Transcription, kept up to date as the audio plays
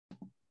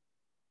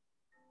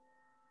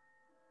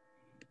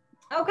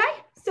Okay,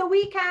 so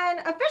we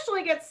can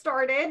officially get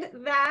started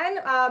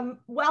then.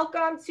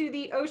 Welcome to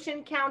the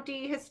Ocean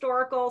County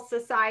Historical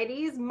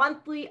Society's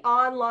monthly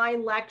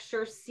online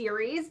lecture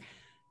series.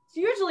 It's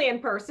usually in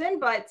person,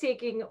 but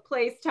taking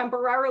place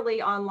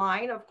temporarily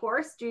online, of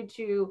course, due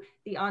to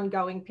the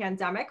ongoing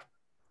pandemic.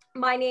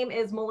 My name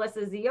is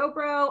Melissa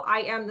Ziobro.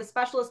 I am the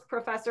Specialist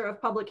Professor of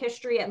Public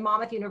History at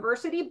Monmouth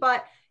University,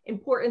 but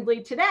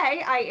importantly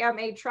today, I am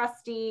a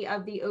trustee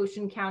of the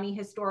Ocean County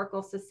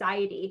Historical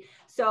Society.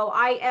 So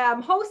I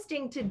am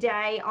hosting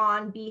today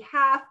on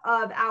behalf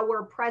of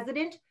our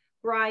president,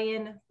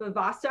 Brian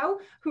Bavasso,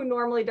 who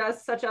normally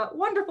does such a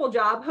wonderful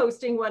job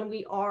hosting when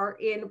we are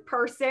in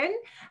person,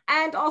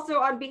 and also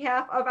on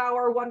behalf of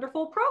our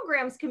wonderful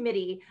programs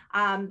committee,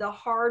 the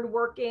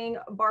hardworking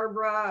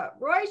Barbara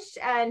Roysch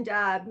and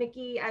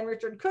Mickey and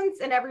Richard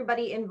Kuntz and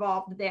everybody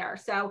involved there.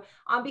 So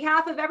on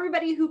behalf of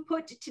everybody who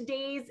put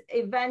today's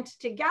event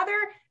together,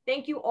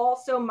 thank you all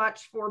so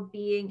much for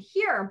being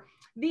here.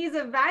 These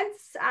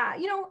events,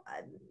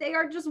 they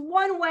are just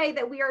one way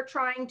that we are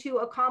trying to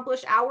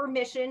accomplish our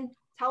mission,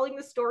 telling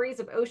the stories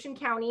of Ocean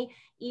County,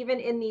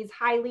 even in these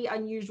highly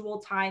unusual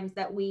times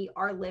that we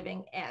are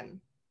living in.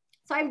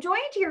 So I'm joined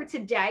here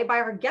today by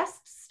our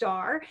guest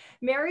star,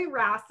 Mary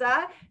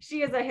Rasa.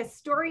 She is a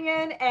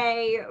historian,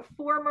 a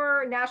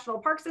former National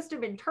Park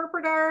System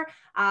interpreter,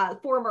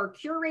 former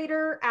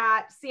curator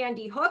at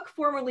Sandy Hook,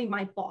 formerly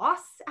my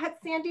boss at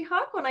Sandy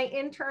Hook when I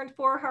interned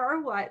for her.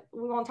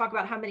 We won't talk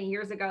about how many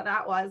years ago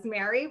that was,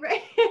 Mary,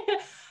 right?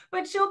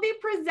 But she'll be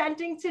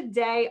presenting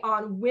today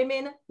on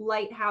women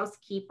lighthouse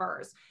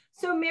keepers.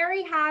 So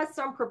Mary has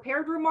some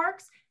prepared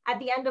remarks, at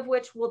the end of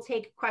which we'll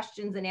take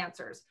questions and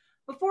answers.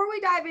 Before we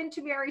dive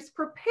into Mary's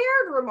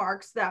prepared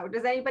remarks, though,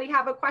 does anybody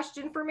have a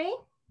question for me?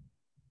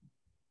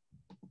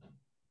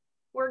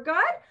 We're good?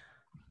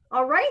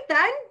 All right,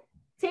 then.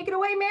 Take it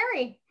away,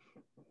 Mary.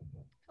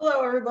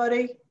 Hello,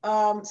 everybody.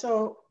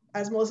 So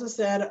as Melissa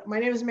said, my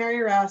name is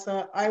Mary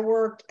Rasa. I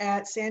worked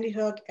at Sandy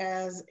Hook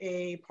as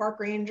a park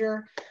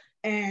ranger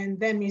and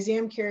then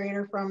museum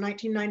curator from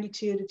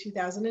 1992 to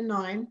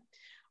 2009.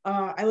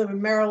 I live in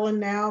Maryland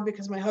now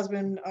because my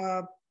husband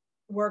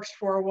works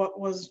for what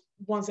was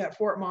once at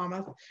Fort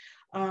Monmouth.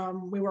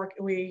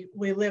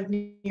 We live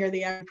near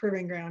the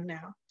proving ground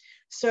now.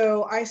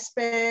 So I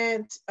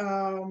spent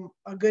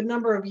a good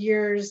number of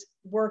years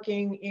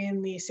working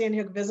in the Sandy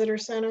Hook Visitor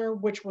Center,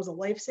 which was a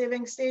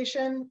life-saving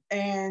station,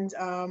 and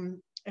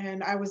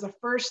I was the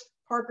first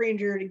park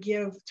ranger to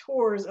give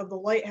tours of the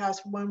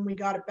lighthouse when we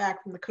got it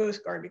back from the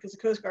Coast Guard, because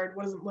the Coast Guard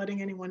wasn't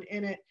letting anyone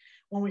in it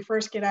when we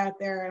first get out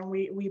there, and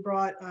we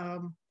brought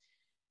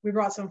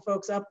some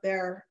folks up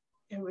there.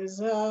 It was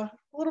a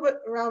little bit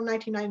around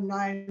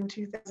 1999,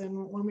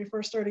 2000 when we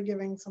first started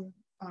giving some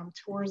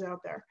tours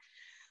out there.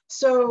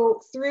 So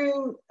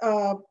through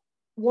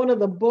one of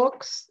the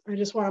books, I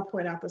just want to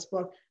point out this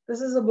book.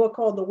 This is a book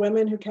called The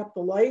Women Who Kept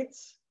the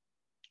Lights.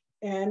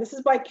 And this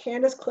is by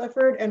Candace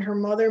Clifford and her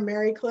mother,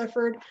 Mary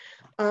Clifford.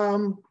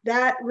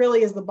 That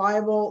really is the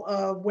Bible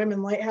of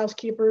women lighthouse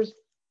keepers.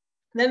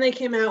 Then they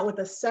came out with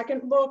a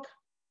second book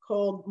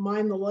called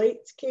Mind the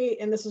Lights, Kate,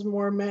 and this is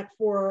more meant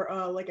for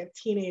like a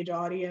teenage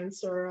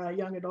audience or a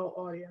young adult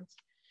audience.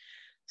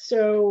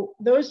 So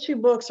those two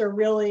books are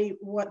really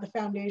what the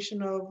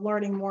foundation of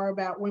learning more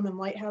about women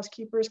lighthouse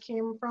keepers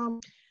came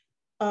from.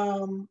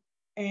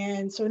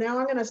 And so now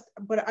I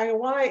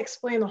want to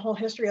explain the whole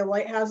history of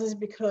lighthouses,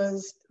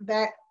 because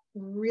that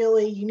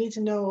really, you need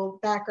to know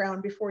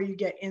background before you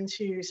get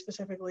into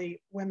specifically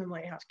women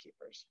lighthouse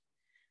keepers.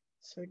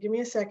 So give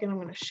me a second, I'm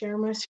going to share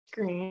my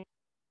screen.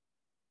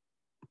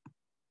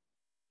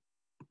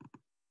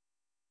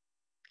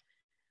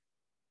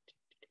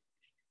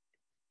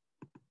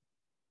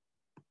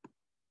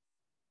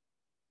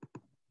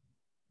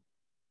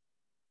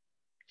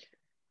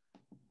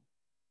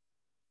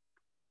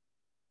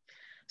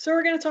 So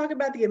we're going to talk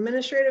about the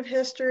administrative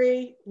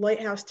history,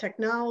 lighthouse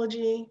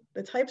technology,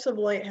 the types of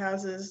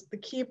lighthouses, the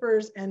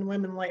keepers, and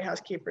women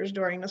lighthouse keepers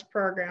during this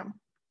program.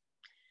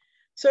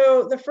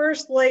 So the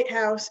first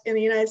lighthouse in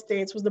the United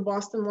States was the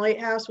Boston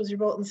Lighthouse, was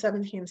built in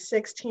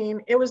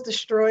 1716. It was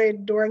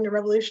destroyed during the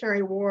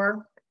Revolutionary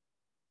War.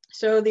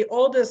 So the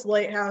oldest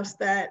lighthouse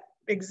that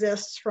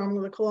exists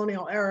from the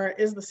colonial era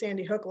is the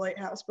Sandy Hook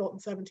Lighthouse, built in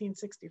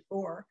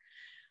 1764.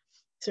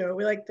 So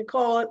we like to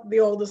call it the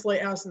oldest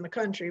lighthouse in the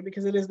country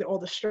because it is the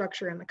oldest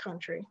structure in the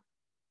country.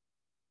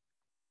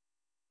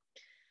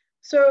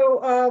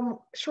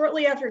 So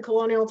shortly after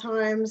colonial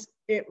times,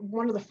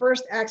 one of the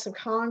first acts of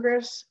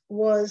Congress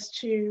was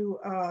to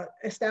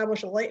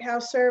establish a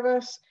lighthouse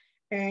service.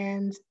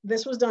 And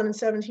this was done in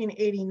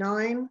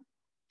 1789.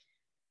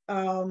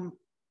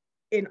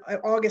 In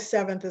August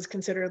 7th is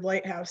considered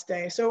Lighthouse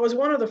Day. So it was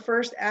one of the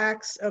first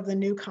acts of the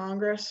new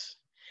Congress.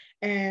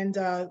 And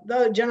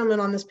the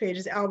gentleman on this page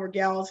is Albert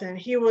Gallatin.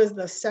 He was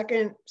the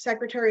second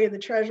Secretary of the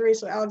Treasury.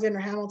 So Alexander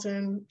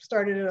Hamilton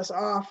started us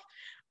off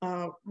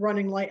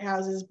running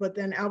lighthouses, but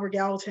then Albert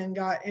Gallatin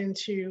got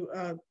into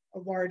a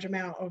large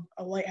amount of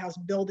a lighthouse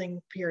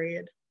building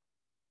period.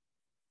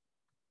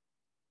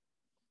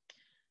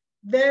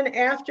 Then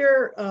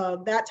after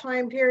that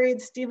time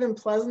period, Stephen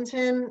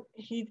Pleasanton,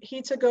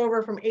 he took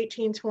over from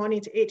 1820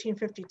 to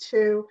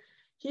 1852.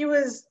 He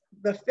was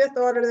the fifth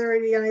auditor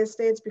of the United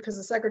States because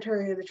the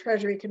Secretary of the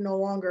Treasury could no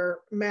longer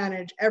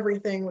manage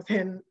everything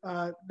within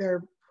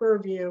their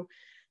purview.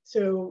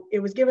 So it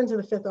was given to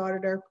the fifth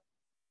auditor.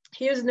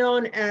 He was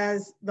known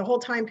as, the whole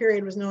time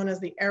period was known as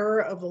the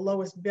era of the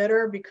lowest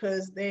bidder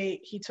because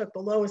he took the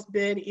lowest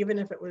bid even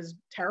if it was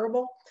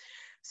terrible.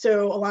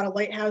 So a lot of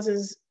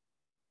lighthouses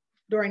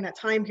during that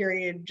time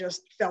period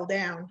just fell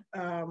down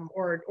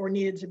or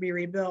needed to be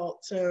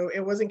rebuilt. So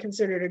it wasn't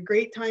considered a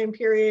great time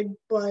period,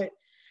 but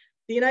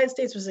the United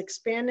States was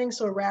expanding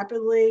so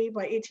rapidly.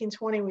 By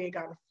 1820, we had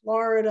gotten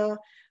Florida.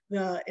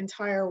 The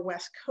entire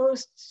West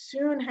Coast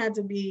soon had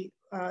to be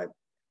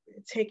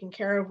taken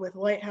care of with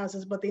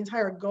lighthouses, but the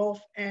entire Gulf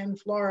and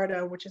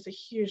Florida, which is a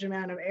huge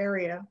amount of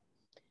area.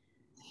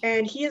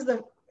 And he is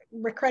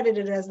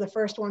credited as the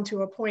first one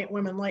to appoint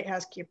women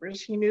lighthouse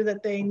keepers. He knew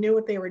that they knew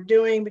what they were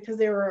doing because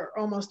they were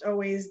almost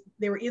always,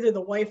 they were either the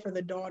wife or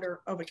the daughter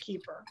of a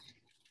keeper.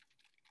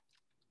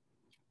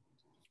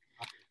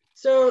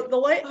 So the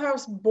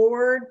Lighthouse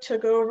Board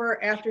took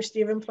over after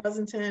Stephen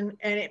Pleasanton,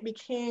 and it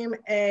became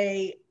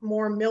a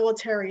more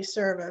military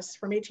service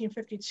from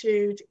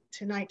 1852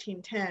 to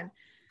 1910.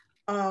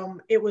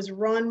 It was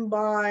run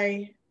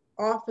by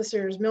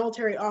officers,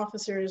 military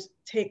officers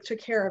took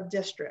care of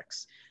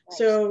districts. Right.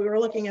 So we were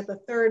looking at the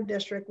 3rd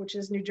district, which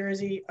is New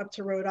Jersey up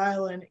to Rhode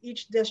Island.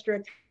 Each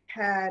district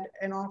had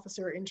an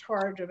officer in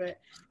charge of it,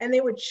 and they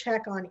would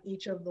check on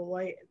each of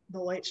the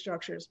light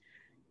structures.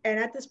 And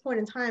at this point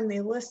in time, they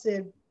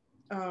listed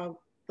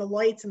the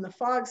lights and the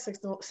fog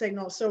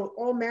signal. So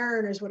all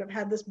mariners would have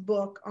had this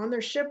book on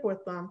their ship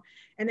with them,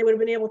 and they would have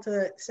been able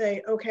to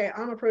say, okay,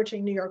 I'm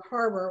approaching New York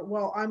Harbor.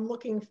 Well, I'm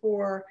looking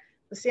for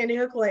the Sandy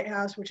Hook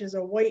Lighthouse, which is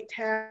a white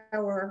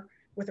tower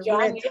with a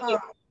red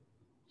top.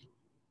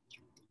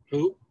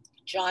 Who?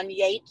 John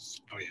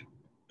Yates. Oh, yeah.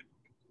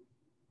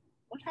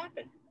 What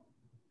happened?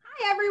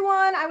 Hi,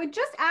 everyone. I would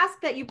just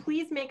ask that you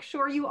please make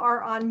sure you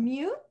are on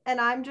mute,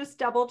 and I'm just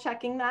double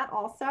checking that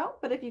also.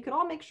 But if you could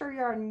all make sure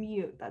you're on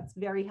mute, that's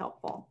very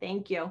helpful.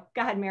 Thank you.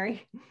 Go ahead,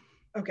 Mary.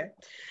 Okay.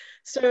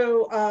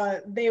 So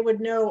they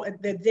would know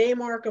the day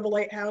mark of a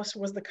lighthouse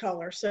was the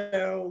color.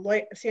 So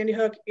Sandy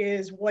Hook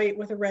is white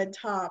with a red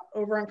top.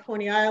 Over on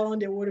Coney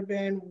Island, it would have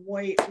been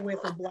white with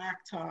a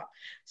black top.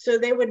 So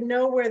they would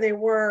know where they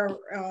were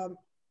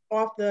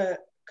off the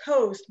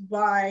coast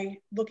by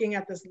looking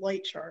at this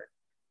light chart.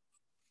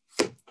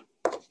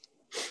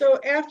 So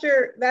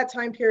after that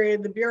time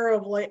period, the Bureau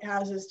of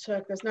Lighthouses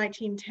took this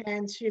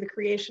 1910 to the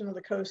creation of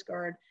the Coast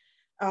Guard.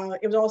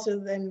 It was also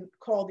then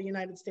called the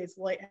United States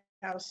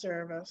Lighthouse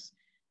Service.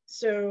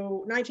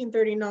 So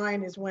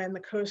 1939 is when the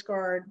Coast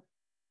Guard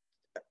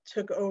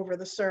took over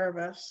the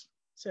service.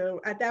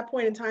 So at that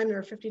point in time, there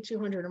were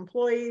 5,200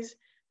 employees.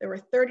 There were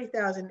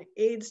 30,000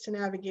 aids to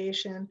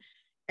navigation,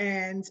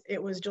 and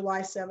it was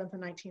July 7th of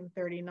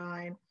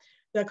 1939.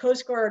 The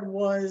Coast Guard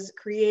was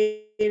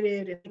created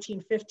in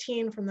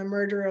 1815 from the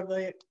merger of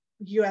the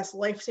U.S.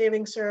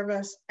 Life-Saving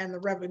Service and the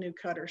Revenue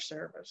Cutter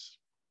Service.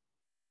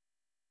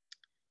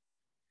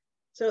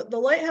 So the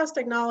lighthouse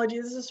technology,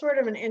 this is sort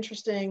of an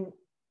interesting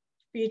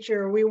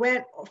feature. We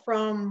went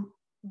from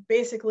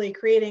basically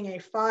creating a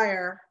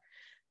fire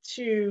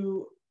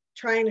to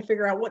trying to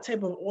figure out what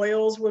type of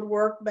oils would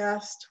work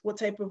best, what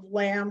type of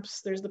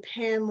lamps. There's the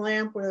pan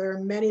lamp where there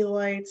are many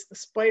lights, the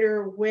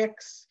spider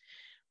wicks,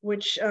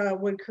 which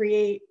would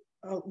create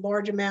a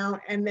large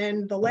amount. And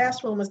then the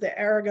last one was the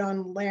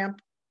Aragon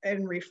lamp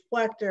and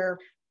reflector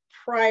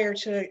prior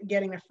to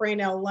getting a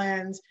Fresnel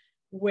lens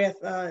with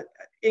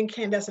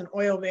incandescent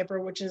oil vapor,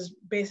 which is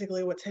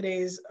basically what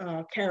today's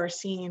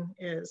kerosene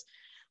is.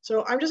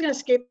 So I'm just gonna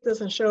skip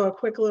this and show a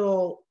quick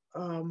little,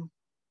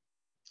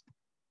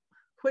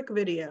 quick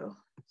video.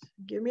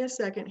 Give me a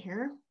second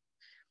here.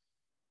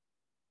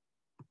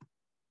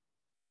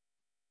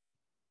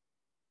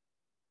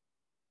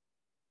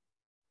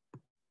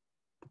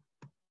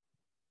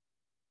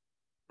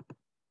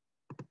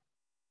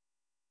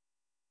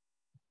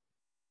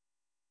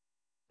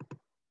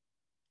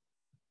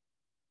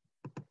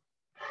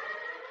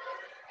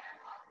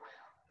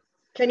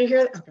 Can you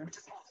hear that? Okay.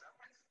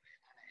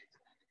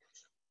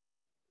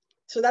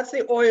 So that's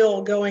the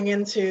oil going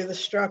into the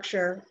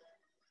structure.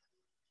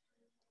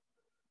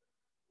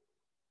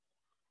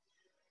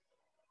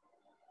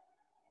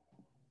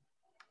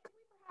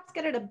 Perhaps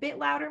get it a bit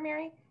louder,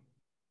 Mary.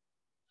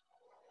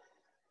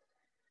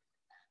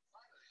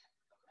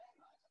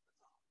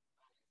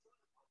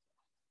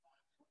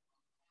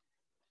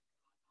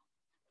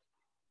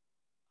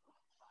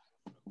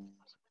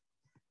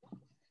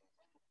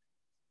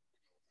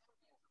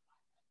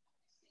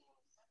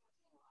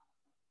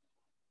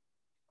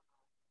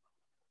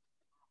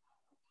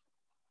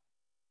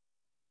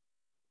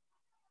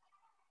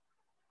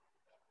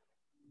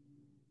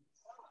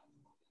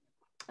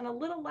 And a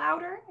little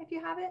louder if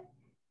you have it.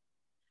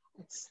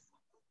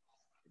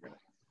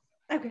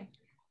 Okay,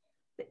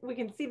 we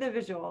can see the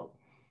visual.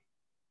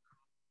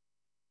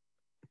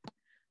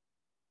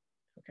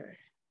 Okay.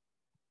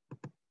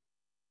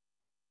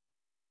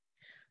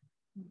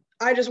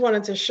 I just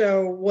wanted to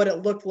show what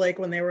it looked like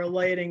when they were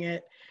lighting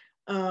it.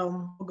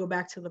 We'll go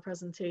back to the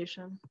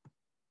presentation.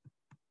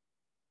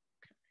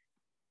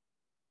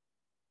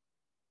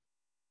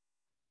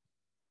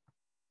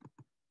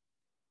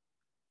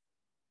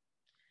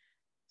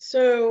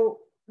 So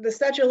the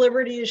Statue of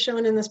Liberty is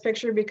shown in this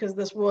picture because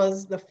this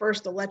was the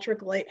first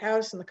electric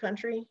lighthouse in the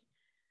country.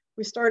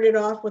 We started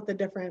off with the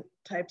different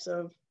types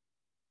of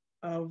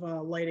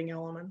lighting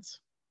elements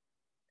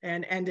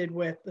and ended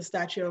with the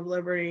Statue of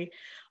Liberty.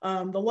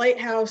 The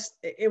lighthouse,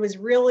 it was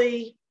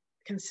really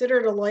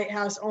considered a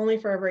lighthouse only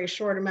for a very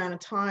short amount of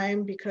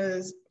time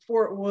because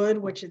Fort Wood,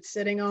 which it's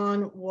sitting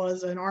on,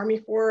 was an Army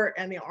fort,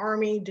 and the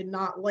Army did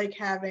not like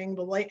having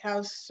the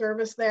lighthouse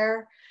service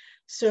there.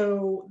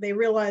 So they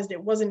realized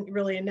it wasn't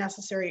really a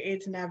necessary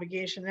aid to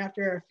navigation.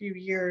 After a few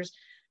years,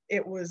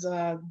 it was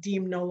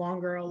deemed no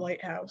longer a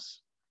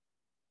lighthouse.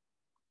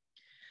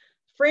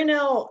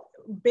 Fresnel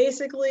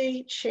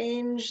basically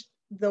changed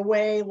the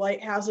way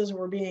lighthouses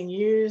were being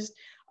used.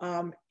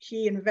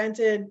 He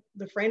invented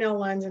the Fresnel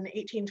lens in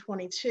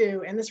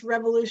 1822, and this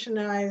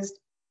revolutionized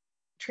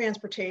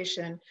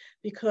transportation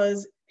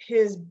because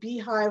his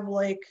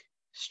beehive-like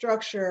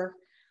structure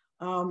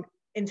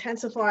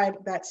intensified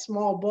that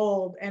small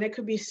bulb, and it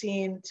could be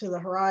seen to the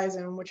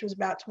horizon, which was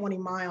about 20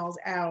 miles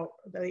out.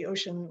 The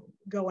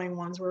ocean-going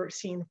ones were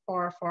seen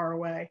far, far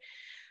away.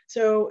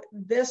 So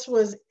this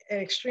was an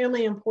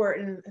extremely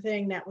important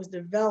thing that was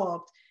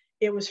developed.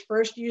 It was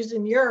first used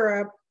in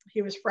Europe.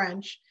 He was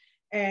French,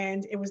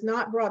 and it was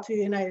not brought to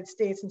the United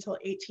States until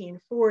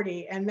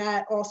 1840. And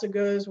that also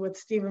goes with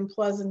Stephen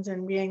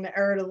Pleasanton being the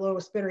heir to the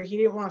lowest bidder. He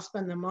didn't want to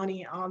spend the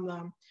money on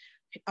them.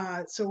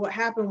 So what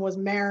happened was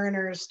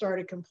mariners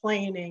started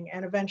complaining,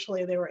 and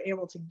eventually they were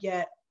able to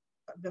get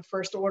the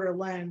first order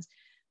lens.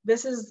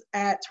 This is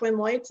at Twin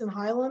Lights in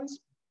Highlands.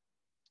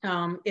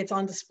 It's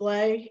on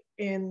display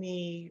in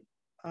the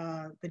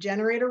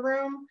generator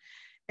room.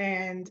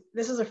 And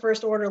this is a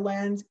first order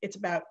lens. It's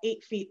about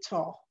 8 feet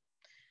tall.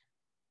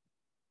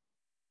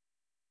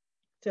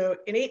 So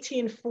in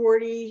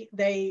 1840,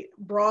 they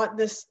brought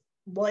this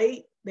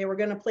light. They were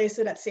going to place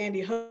it at Sandy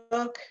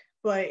Hook,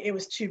 but it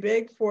was too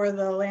big for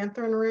the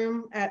lantern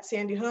room at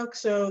Sandy Hook.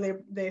 So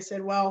they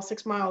said, well,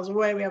 6 miles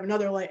away, we have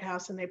another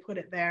lighthouse, and they put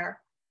it there.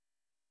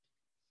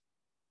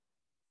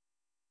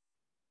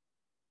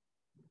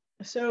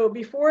 So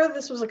before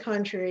this was a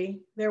country,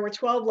 there were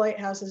 12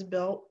 lighthouses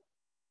built.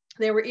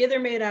 They were either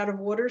made out of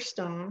wood or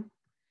stone,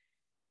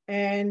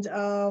 and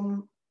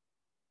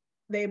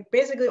they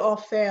basically all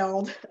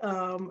failed,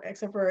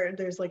 except for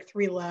there's like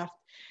 3 left.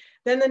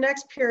 Then the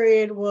next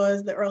period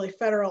was the early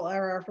federal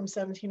era from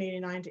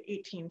 1789 to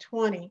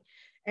 1820.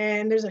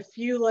 And there's a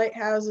few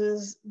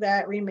lighthouses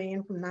that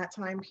remain from that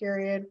time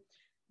period.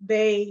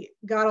 They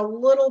got a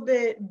little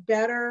bit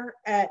better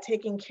at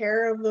taking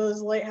care of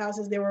those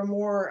lighthouses. They were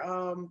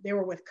more, they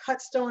were with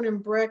cut stone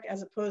and brick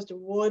as opposed to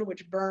wood,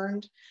 which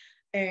burned,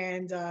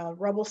 and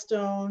rubble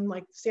stone.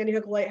 Like Sandy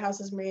Hook Lighthouse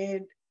is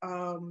made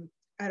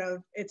out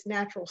of its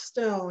natural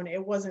stone.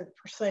 It wasn't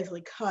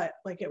precisely cut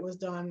like it was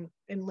done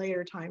in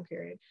later time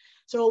period.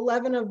 So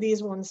 11 of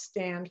these ones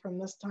stand from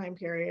this time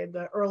period,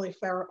 the early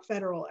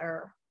federal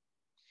era.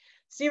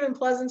 Stephen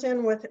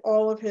Pleasanton, with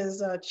all of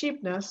his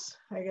cheapness,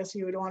 I guess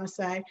you would want to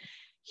say,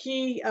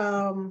 he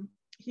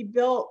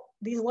built,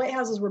 these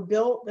lighthouses were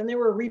built, then they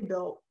were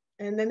rebuilt,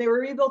 and then they were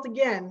rebuilt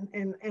again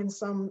in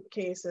some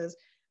cases.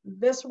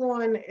 This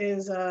one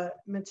is a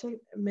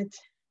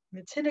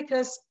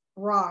Metinicus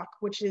Rock,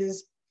 which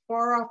is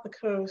far off the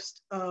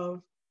coast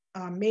of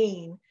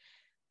Maine.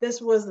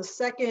 This was the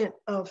second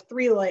of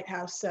 3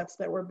 lighthouse sets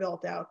that were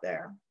built out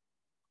there,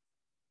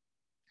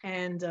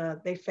 and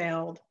they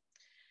failed.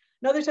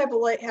 Another type of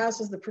lighthouse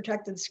is the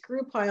protected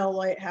screw pile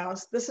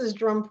lighthouse. This is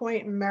Drum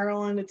Point in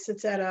Maryland. It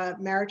sits at a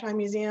maritime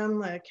museum,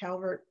 the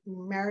Calvert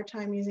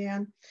Maritime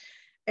Museum.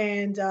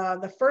 And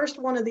the first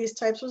one of these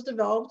types was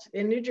developed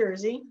in New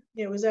Jersey.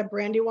 It was at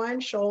Brandywine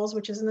Shoals,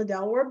 which is in the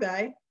Delaware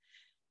Bay.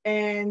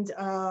 And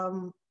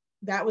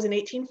that was in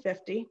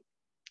 1850.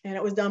 And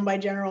it was done by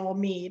General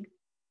Meade,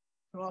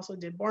 who also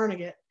did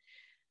Barnegat.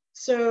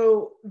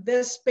 So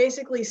this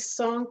basically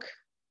sunk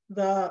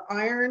the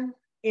iron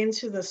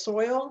into the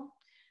soil.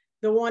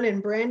 The one in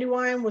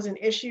Brandywine was an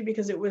issue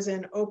because it was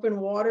in open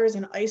waters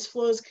and ice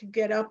flows could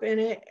get up in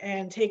it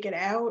and take it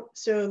out.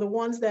 So the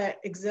ones that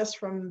exist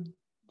from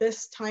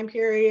this time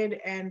period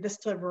and this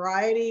type of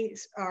variety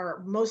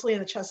are mostly in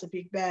the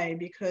Chesapeake Bay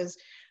because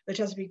the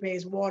Chesapeake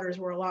Bay's waters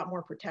were a lot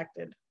more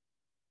protected.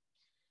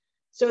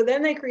 So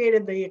then they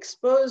created the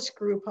exposed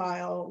screw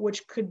pile,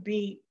 which could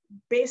be,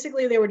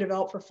 basically they were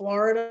developed for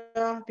Florida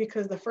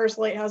because the first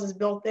lighthouses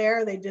built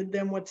there, they did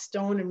them with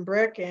stone and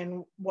brick.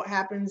 And what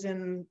happens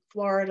in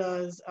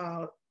Florida's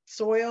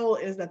soil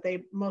is that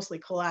they mostly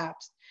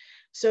collapsed.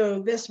 So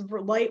this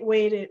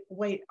lightweight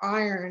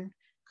iron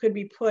could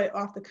be put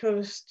off the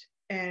coast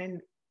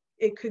and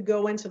it could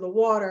go into the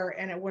water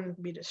and it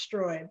wouldn't be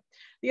destroyed.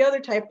 The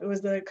other type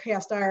was the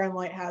cast iron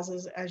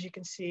lighthouses, as you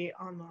can see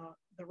on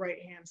the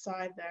right-hand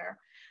side there.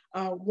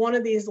 One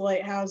of these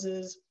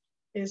lighthouses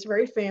is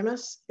very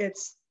famous.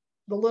 It's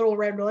the Little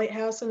Red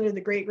Lighthouse under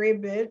the Great Gray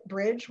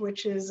Bridge,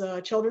 which is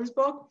a children's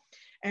book.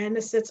 And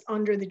this sits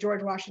under the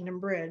George Washington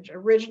Bridge.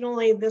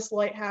 Originally, this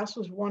lighthouse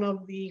was one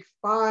of the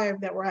 5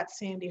 that were at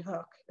Sandy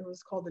Hook. It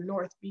was called the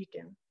North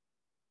Beacon.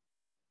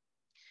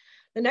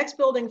 The next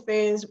building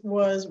phase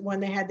was when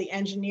they had the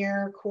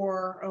engineer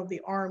corps of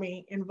the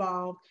Army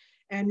involved,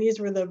 and these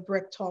were the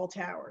brick tall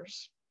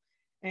towers.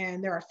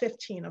 And there are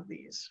 15 of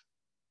these.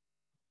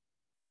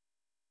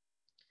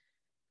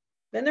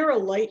 Then there were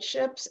light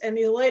ships, and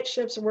these light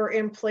ships were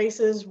in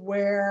places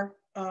where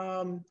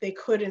they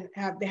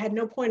had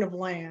no point of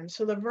land.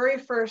 So the very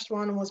first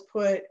one was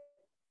put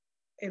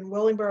in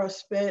Willingboro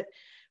Spit,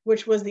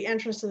 which was the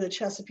entrance to the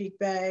Chesapeake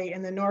Bay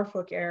in the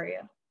Norfolk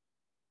area.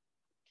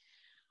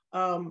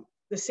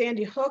 The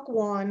Sandy Hook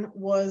one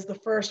was the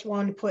first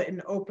one put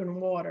in open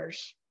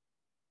waters.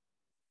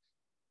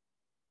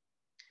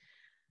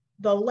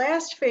 The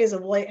last phase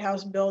of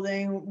lighthouse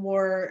building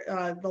were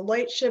the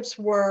light ships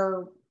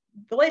were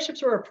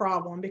a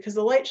problem because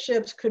the light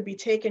ships could be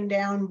taken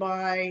down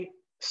by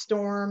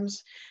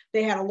storms.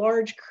 They had a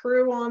large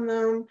crew on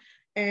them,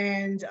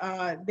 and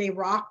they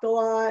rocked a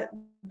lot.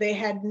 They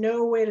had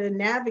no way to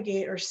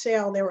navigate or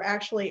sail. They were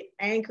actually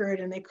anchored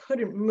and they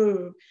couldn't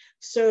move.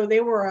 So they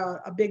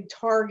were a big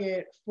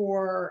target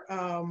for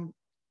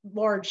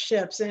large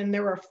ships. And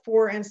there were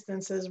 4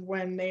 instances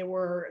when they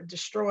were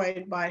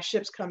destroyed by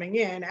ships coming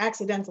in,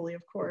 accidentally,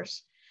 of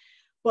course.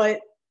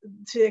 But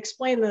to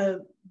explain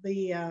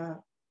the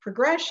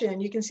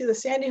progression, you can see the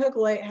Sandy Hook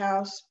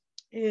Lighthouse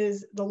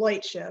is the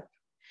light ship.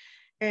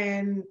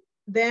 And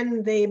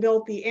then they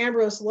built the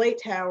Ambrose Light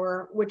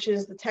Tower, which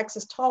is the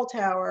Texas Tall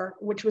Tower,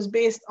 which was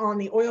based on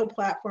the oil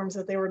platforms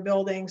that they were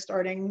building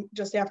starting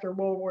just after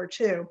World War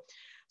II.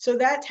 So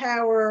that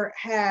tower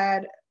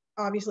had,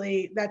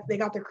 obviously, that they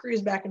got their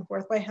crews back and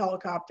forth by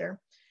helicopter.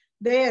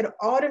 They had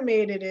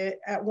automated it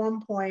at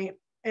one point,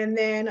 and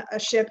then a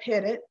ship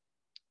hit it.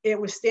 It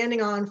was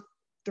standing on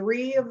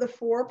 3 of the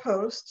 4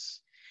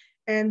 posts,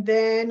 and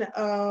then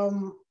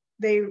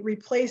they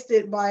replaced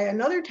it by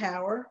another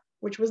tower,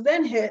 which was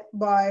then hit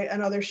by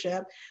another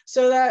ship.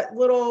 So that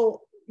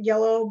little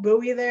yellow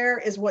buoy there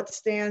is what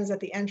stands at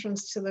the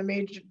entrance to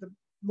the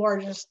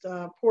largest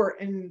port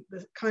in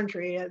the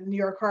country at New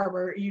York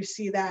Harbor. You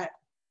see that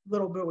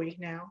little buoy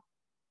now.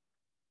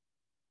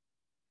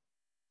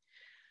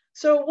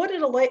 So what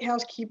did a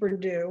lighthouse keeper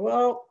do?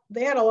 Well,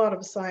 they had a lot of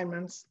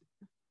assignments.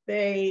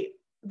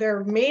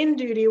 Their main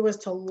duty was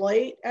to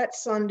light at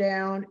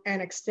sundown and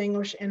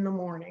extinguish in the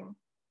morning.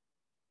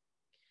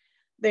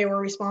 They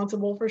were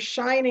responsible for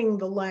shining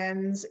the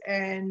lens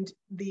and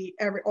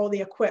all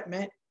the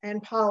equipment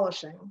and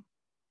polishing.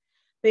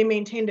 They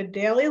maintained a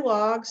daily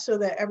log so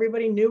that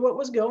everybody knew what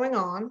was going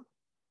on.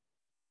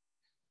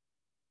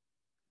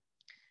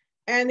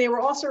 And they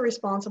were also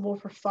responsible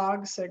for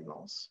fog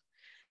signals.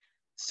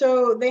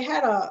 So they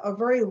had a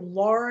very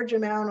large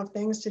amount of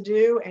things to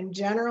do, and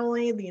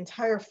generally the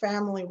entire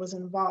family was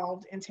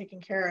involved in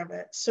taking care of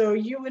it. So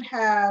you would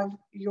have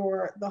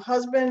the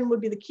husband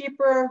would be the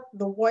keeper,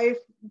 the wife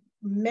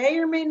may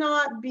or may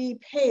not be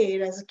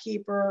paid as a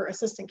keeper,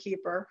 assistant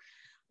keeper.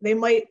 They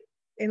might,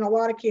 in a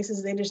lot of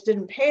cases, they just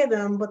didn't pay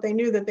them, but they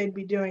knew that they'd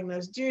be doing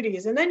those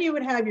duties. And then you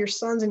would have your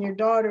sons and your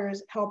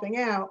daughters helping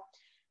out.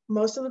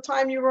 Most of the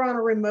time you were on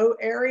a remote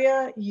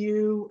area,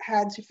 you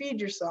had to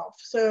feed yourself.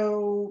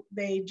 So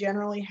they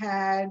generally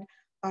had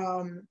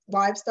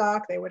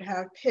livestock, they would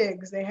have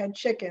pigs, they had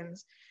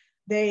chickens.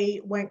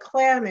 They went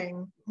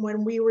clamming.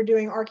 When we were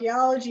doing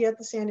archaeology at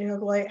the Sandy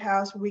Hook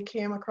Lighthouse, we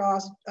came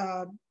across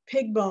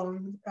pig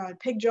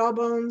jaw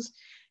bones,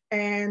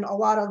 and a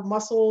lot of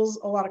mussels,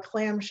 a lot of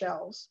clam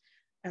shells,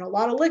 and a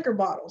lot of liquor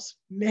bottles.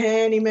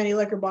 Many, many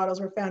liquor bottles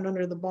were found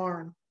under the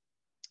barn.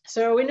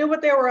 So we knew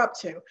what they were up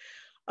to.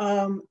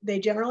 They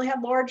generally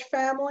had large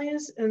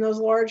families, and those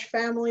large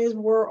families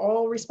were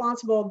all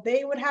responsible.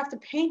 They would have to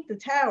paint the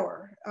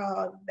tower.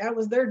 That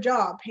was their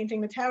job,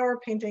 painting the tower,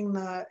 painting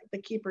the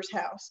keeper's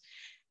house.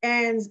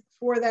 And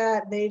for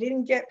that, they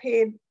didn't get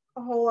paid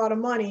a whole lot of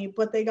money,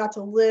 but they got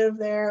to live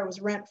there. It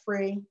was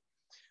rent-free.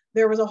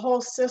 There was a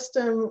whole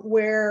system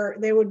where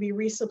they would be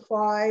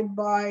resupplied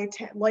by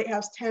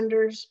lighthouse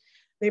tenders.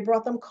 They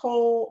brought them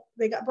coal.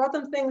 Brought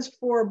them things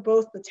for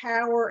both the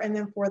tower and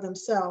then for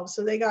themselves.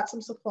 So they got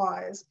some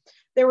supplies.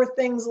 There were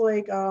things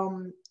like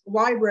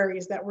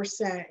libraries that were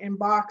sent in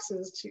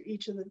boxes to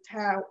each of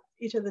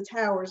the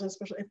towers,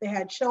 especially if they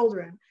had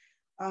children.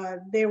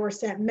 They were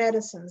sent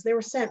medicines. They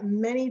were sent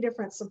many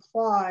different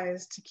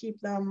supplies to keep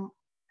them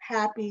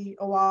happy,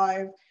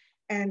 alive,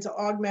 and to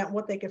augment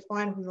what they could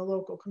find from the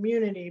local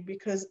community,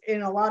 because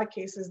in a lot of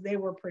cases, they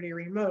were pretty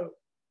remote.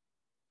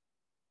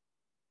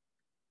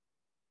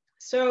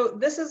 So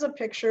this is a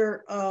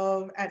picture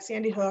of, at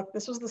Sandy Hook,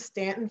 this was the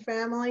Stanton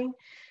family.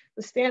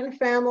 The Stanton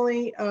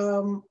family,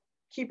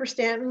 Keeper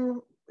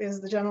Stanton is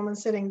the gentleman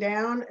sitting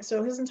down.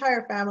 So his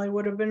entire family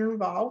would have been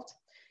involved.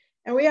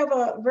 And we have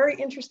a very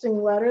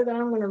interesting letter that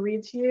I'm going to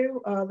read to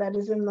you that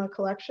is in the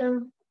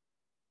collection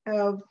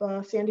of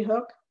Sandy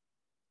Hook.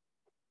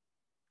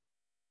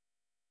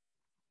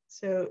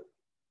 So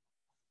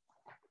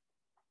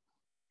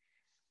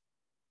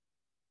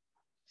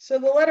So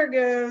the letter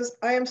goes,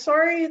 I am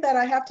sorry that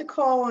I have to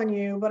call on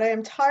you, but I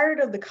am tired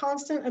of the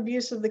constant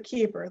abuse of the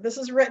keeper. This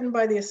is written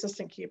by the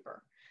assistant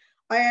keeper.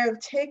 I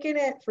have taken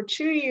it for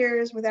 2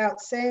 years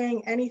without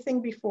saying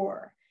anything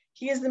before.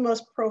 He is the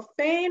most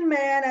profane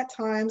man at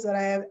times that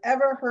I have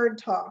ever heard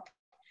talk.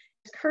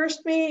 He has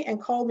cursed me and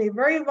called me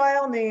very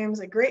vile names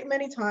a great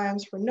many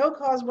times for no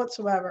cause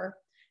whatsoever.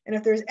 And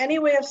if there's any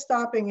way of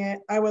stopping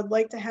it, I would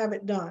like to have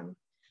it done.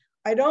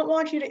 I don't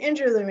want you to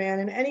injure the man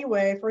in any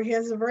way, for he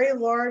has a very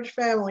large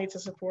family to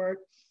support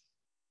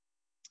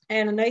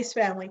and a nice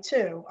family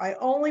too. I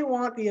only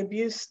want the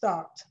abuse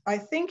stopped. I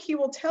think he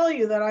will tell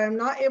you that I am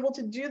not able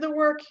to do the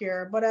work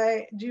here, but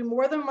I do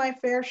more than my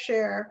fair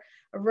share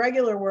of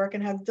regular work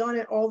and have done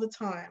it all the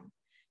time.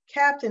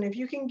 Captain, if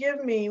you can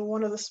give me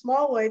one of the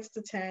small lights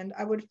to tend,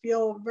 I would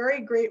feel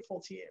very grateful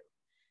to you.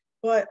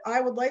 But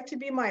I would like to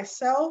be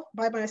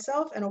by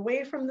myself and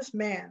away from this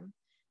man.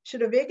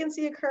 Should a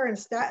vacancy occur in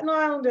Staten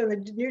Island or the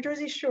New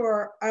Jersey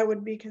shore, I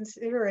would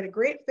consider it a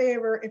great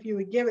favor if you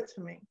would give it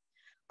to me.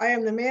 I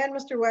am the man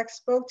Mr. Weck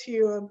spoke to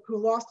you of who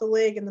lost a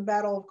leg in the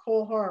Battle of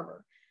Cole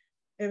Harbor.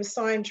 It was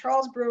signed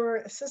Charles Brewer,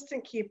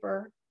 Assistant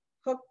Keeper,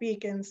 Hook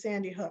Beacon,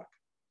 Sandy Hook.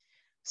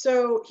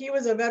 So he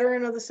was a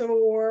veteran of the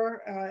Civil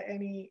War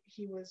and he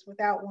was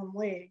without one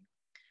leg.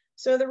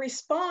 So the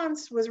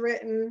response was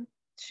written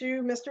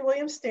to Mr.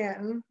 William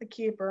Stanton, the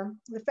keeper.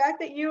 The fact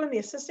that you and the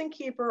assistant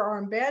keeper are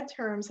on bad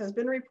terms has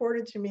been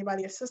reported to me by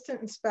the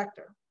assistant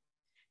inspector.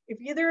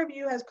 If either of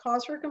you has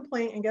cause for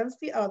complaint against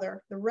the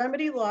other, the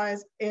remedy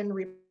lies in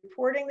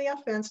reporting the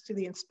offense to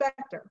the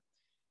inspector,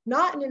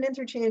 not in an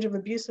interchange of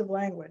abusive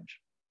language.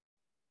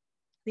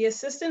 The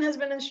assistant has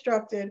been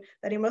instructed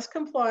that he must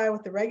comply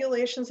with the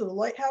regulations of the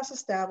Lighthouse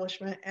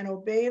establishment and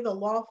obey the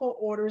lawful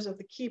orders of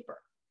the keeper.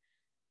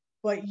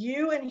 But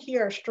you and he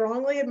are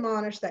strongly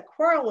admonished that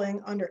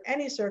quarreling under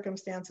any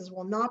circumstances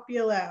will not be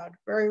allowed,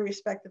 very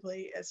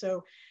respectively.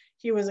 So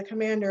he was a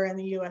commander in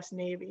the US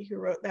Navy who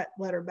wrote that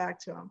letter back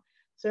to him.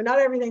 So not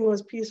everything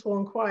was peaceful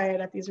and quiet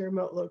at these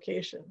remote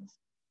locations.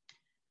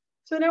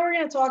 So now we're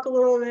going to talk a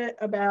little bit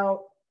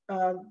about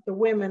the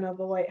women of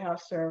the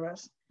Lighthouse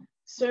service.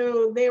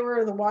 So they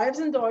were the wives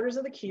and daughters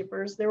of the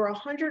keepers. There were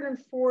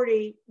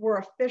 140 were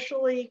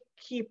officially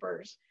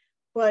keepers,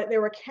 but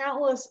there were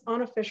countless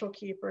unofficial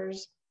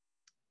keepers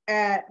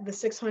at the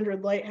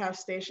 600 lighthouse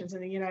stations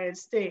in the United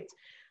States.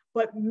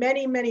 But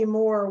many, many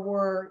more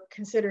were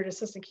considered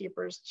assistant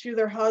keepers to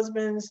their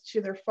husbands, to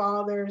their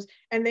fathers,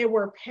 and they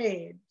were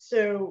paid.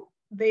 So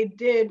they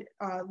did,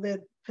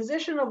 the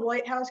position of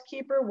lighthouse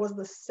keeper was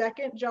the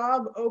second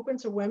job open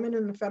to women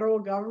in the federal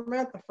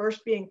government, the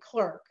first being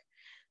clerk.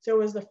 So it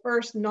was the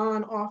first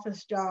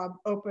non-office job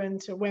open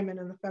to women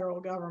in the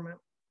federal government.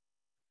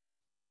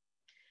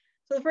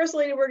 So the first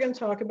lady we're going to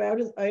talk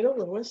about is Ida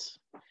Lewis.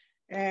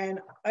 And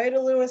Ida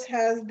Lewis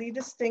has the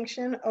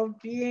distinction of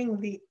being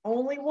the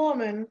only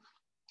woman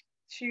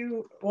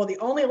the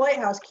only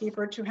lighthouse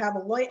keeper to have a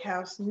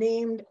lighthouse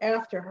named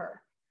after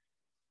her.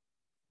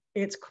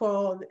 It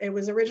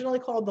was originally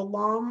called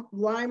the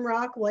Lime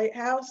Rock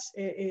Lighthouse.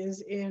 It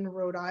is in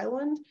Rhode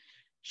Island.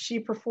 She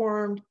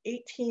performed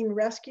 18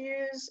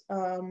 rescues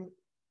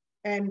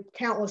and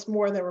countless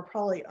more that were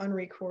probably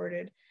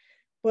unrecorded.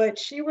 But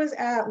she was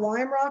at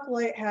Lime Rock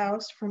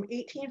Lighthouse from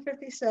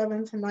 1857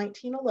 to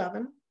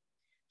 1911.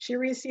 She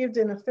received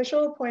an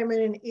official appointment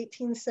in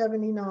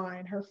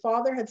 1879. Her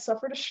father had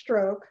suffered a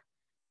stroke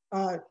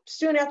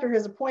soon after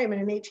his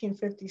appointment in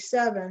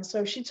 1857,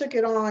 so she took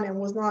it on and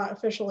was not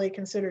officially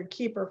considered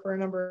keeper for a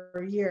number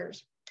of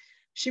years.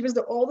 She was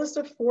the oldest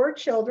of 4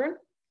 children.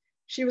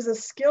 She was a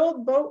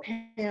skilled boat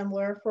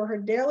handler for her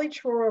daily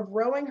chore of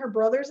rowing her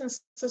brothers and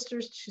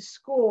sisters to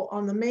school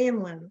on the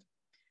mainland.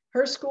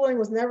 Her schooling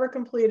was never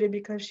completed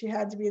because she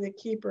had to be the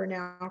keeper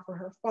now for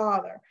her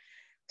father.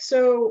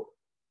 So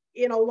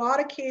in a lot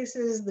of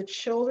cases, the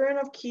children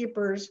of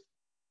keepers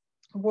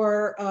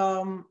were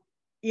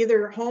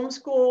either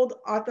homeschooled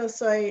at the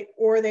site,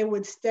 or they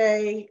would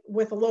stay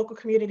with a local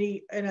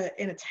community in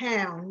a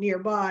town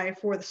nearby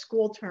for the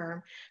school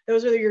term.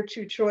 Those are your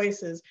 2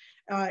 choices.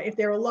 If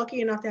they were lucky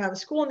enough to have a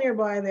school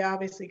nearby, they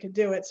obviously could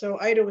do it. So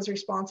Ida was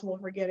responsible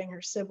for getting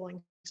her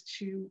siblings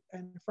to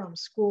and from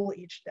school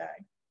each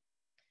day.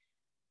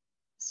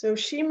 So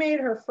she made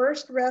her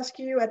first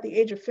rescue at the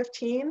age of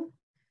 15.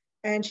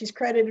 And she's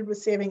credited with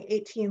saving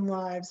 18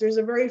 lives. There's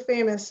a very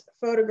famous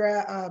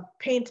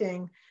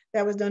painting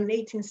that was done in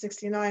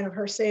 1869 of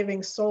her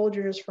saving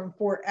soldiers from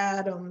Fort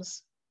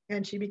Adams.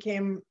 And she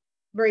became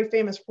very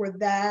famous for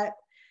that.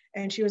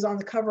 And she was on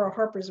the cover of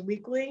Harper's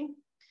Weekly.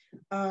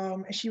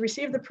 She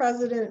received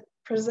the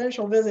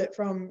presidential visit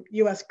from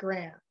U.S.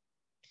 Grant.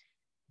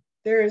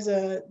 There was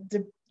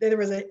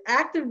an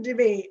active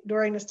debate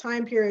during this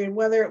time period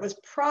whether it was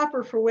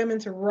proper for women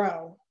to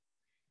row.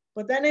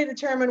 But then they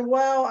determined,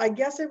 well, I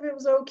guess if it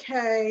was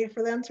okay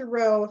for them to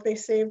row if they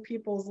saved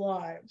people's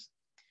lives.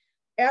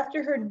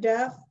 After her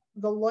death,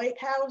 the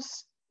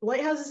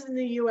lighthouses in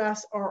the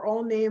US are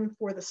all named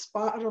for the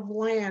spot of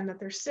land that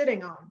they're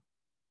sitting on.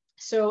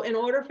 So in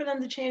order for them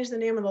to change the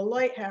name of the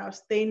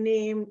lighthouse, they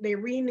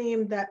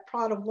renamed that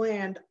plot of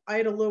land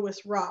Ida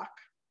Lewis Rock.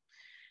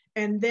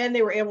 And then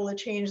they were able to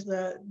change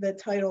the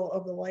title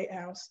of the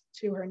lighthouse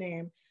to her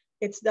name.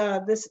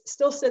 This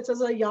still sits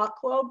as a yacht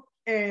club,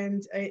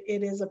 and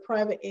it is a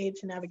private aid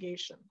to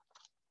navigation.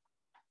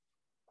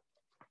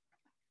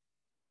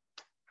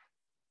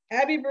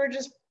 Abbey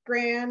Burgess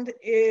Grand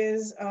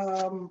is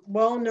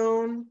well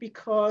known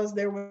because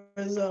there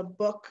was a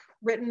book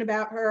written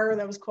about her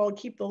that was called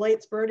Keep the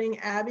Lights Burning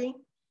Abbey.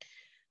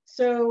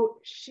 So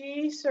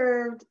she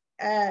served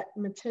at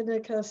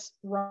Matinicus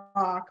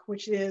Rock,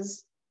 which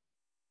is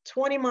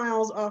 20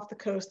 miles off the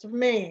coast of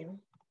Maine.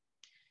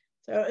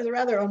 So it was a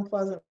rather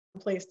unpleasant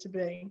place to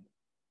be.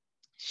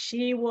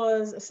 She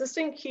was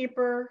assistant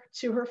keeper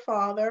to her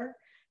father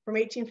from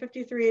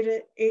 1853 to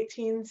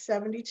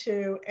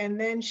 1872, and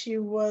then she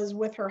was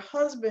with her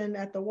husband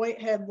at the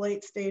Whitehead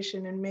Light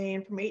Station in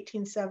Maine from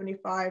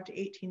 1875 to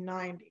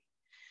 1890.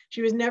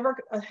 She was never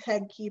a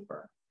head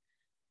keeper.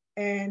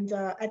 And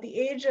at the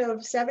age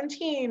of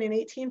 17 in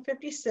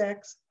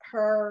 1856,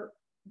 her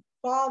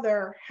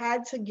father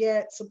had to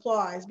get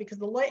supplies because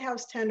the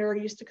lighthouse tender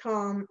used to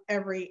come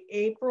every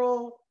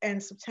April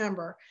and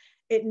September.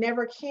 It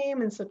never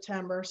came in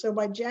September. So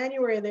by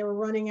January, they were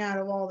running out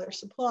of all their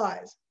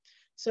supplies.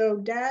 So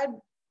Dad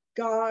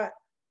got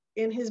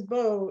in his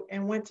boat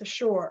and went to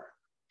shore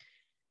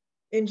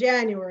in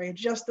January,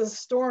 just as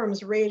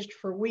storms raged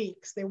for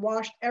weeks. They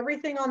washed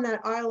everything on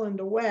that island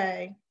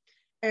away,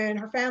 and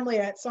her family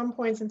at some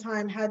points in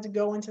time had to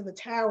go into the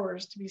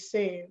towers to be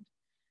saved.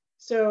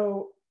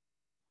 So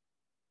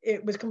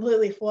it was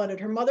completely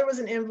flooded. Her mother was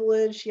an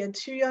invalid. She had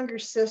two younger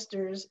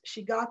sisters.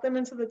 She got them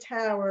into the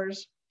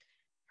towers.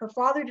 Her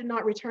father did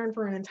not return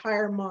for an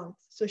entire month.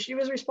 So she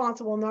was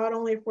responsible not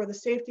only for the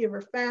safety of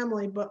her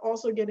family, but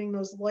also getting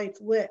those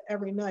lights lit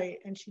every night,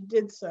 and she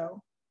did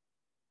so.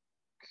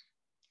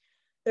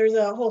 There's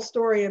a whole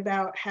story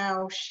about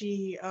how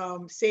she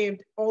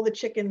saved all the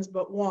chickens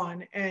but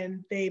one,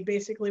 and they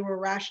basically were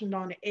rationed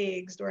on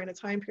eggs during a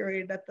time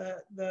period that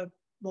the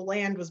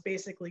land was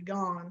basically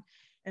gone,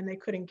 and they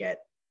couldn't get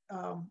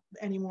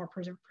any more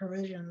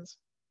provisions.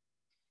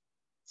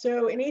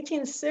 So in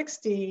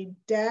 1860,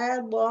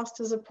 Dad lost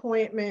his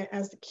appointment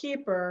as the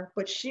keeper,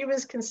 but she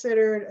was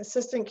considered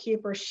assistant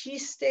keeper. She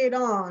stayed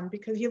on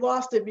because he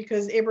lost it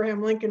because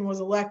Abraham Lincoln was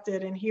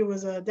elected and he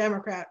was a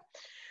Democrat.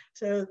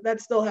 So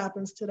that still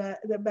happens today.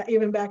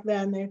 Even back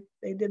then,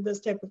 they did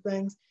those type of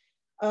things.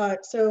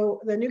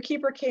 So the new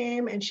keeper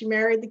came and she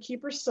married the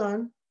keeper's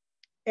son,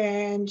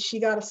 and she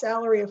got a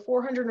salary of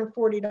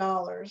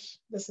 $440.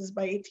 This is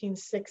by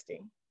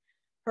 1860.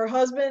 Her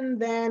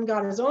husband then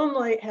got his own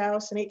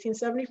lighthouse in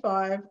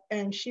 1875,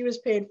 and she was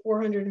paid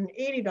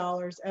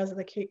 $480 as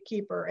the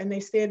keeper, and they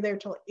stayed there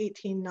till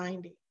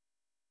 1890.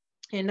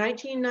 In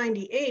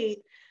 1998,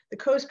 the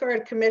Coast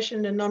Guard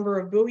commissioned a number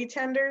of buoy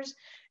tenders,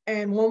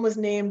 and one was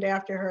named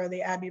after her,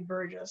 the Abbey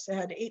Burgess. It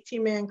had an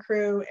 18-man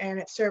crew, and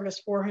it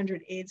serviced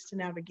 400 aids to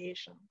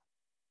navigation.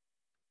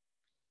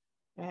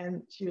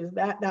 And she was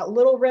that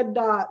little red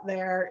dot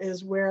there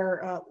is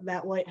where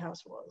that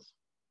lighthouse was.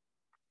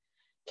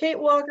 Kate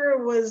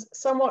Walker was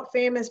somewhat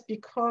famous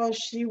because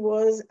she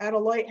was at a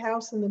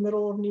lighthouse in the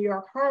middle of New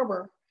York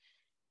Harbor.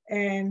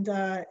 And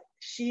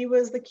she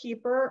was the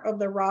keeper of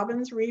the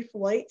Robbins Reef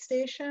Light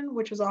Station,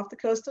 which was off the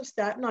coast of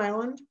Staten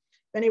Island.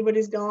 If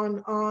anybody's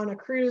gone on a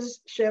cruise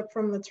ship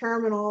from the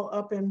terminal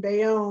up in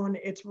Bayonne,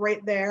 it's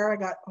right there. I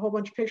got a whole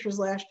bunch of pictures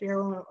last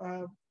year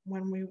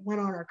when we went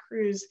on our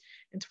cruise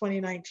in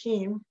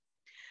 2019.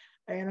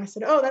 And I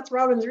said, oh, that's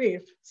Robbins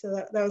Reef. So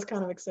that was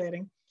kind of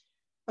exciting.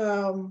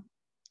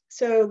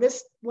 So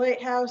this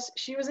lighthouse,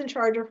 she was in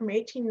charge of from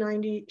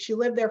 1890. She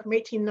lived there from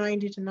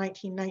 1890 to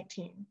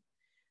 1919.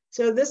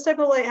 So this type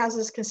of lighthouse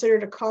is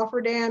considered a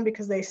cofferdam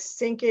because they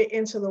sink it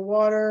into the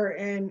water,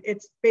 and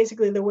it's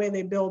basically the way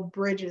they build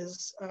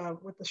bridges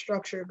with the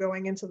structure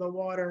going into the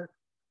water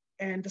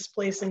and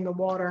displacing the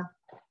water.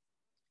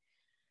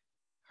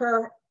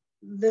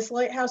 This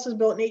lighthouse was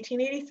built in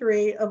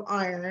 1883 of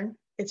iron.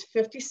 It's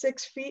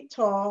 56 feet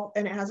tall,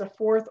 and it has a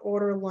 4th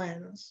order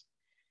lens.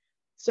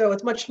 So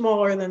it's much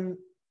smaller than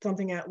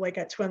something like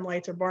at Twin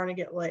Lights or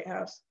Barnegat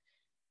Lighthouse.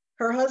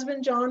 Her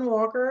husband, John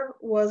Walker,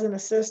 was an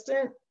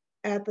assistant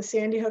at the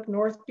Sandy Hook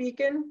North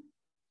Beacon,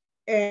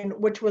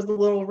 which was the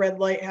little red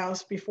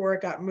lighthouse before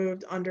it got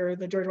moved under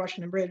the George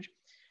Washington Bridge.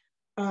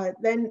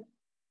 Then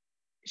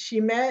she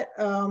met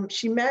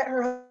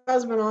her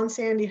husband on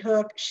Sandy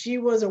Hook. She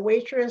was a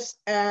waitress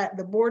at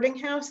the boarding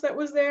house that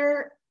was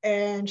there,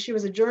 and she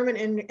was a German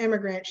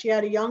immigrant. She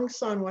had a young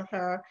son with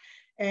her,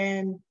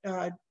 and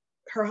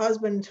her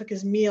husband took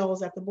his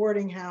meals at the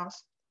boarding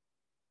house.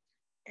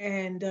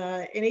 And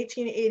in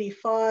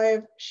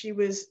 1885,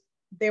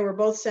 they were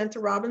both sent to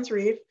Robbins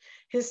Reef.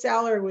 His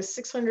salary was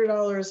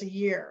 $600 a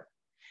year,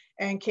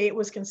 and Kate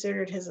was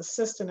considered his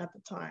assistant at the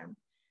time.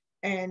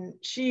 And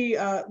she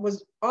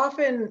was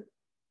often,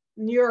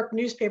 New York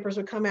newspapers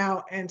would come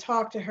out and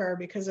talk to her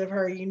because of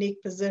her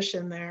unique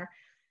position there.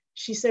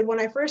 She said, when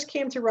I first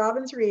came to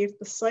Robbins Reef,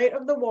 the sight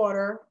of the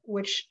water,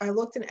 which I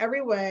looked in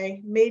every way,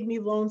 made me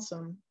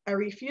lonesome. I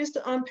refused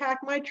to unpack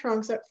my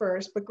trunks at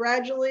first, but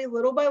gradually,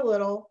 little by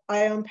little,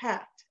 I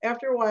unpacked.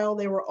 After a while,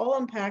 they were all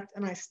unpacked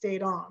and I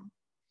stayed on.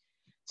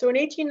 So in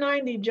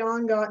 1890,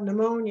 John got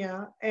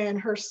pneumonia and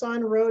her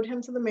son rowed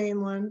him to the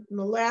mainland. And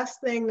the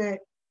last thing that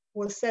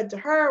was said to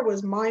her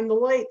was, mind the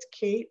lights,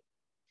 Kate.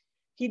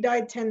 He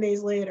died 10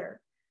 days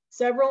later.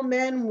 Several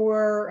men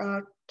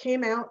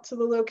came out to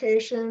the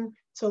location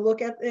to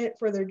look at it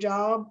for their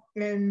job,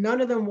 and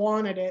none of them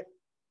wanted it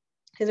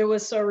because it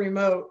was so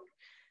remote.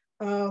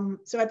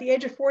 So at the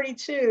age of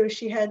 42,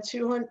 she had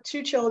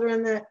two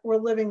children that were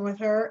living with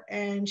her,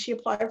 and she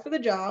applied for the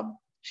job.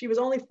 She was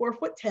only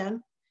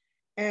 4'10"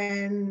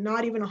 and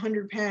not even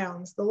 100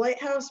 pounds. The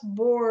Lighthouse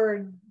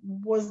board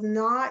was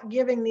not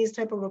giving these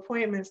type of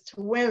appointments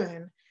to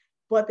women,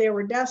 but they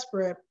were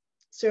desperate.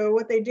 So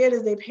what they did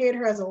is they paid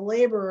her as a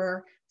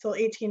laborer till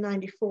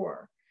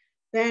 1894.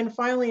 Then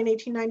finally in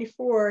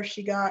 1894,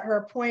 she got her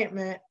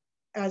appointment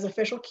as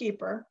official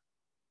keeper.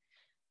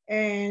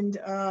 And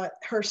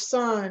her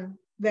son,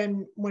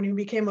 then when he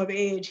became of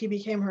age, he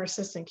became her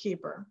assistant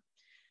keeper.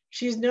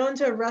 She's known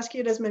to have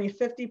rescued as many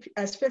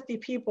 50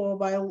 people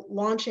by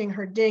launching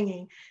her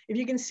dinghy. If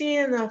you can see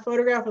in the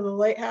photograph of the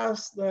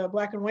lighthouse, the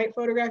black and white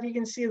photograph, you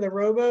can see the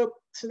rowboat.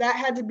 So that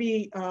had to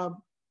be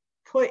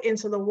put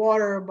into the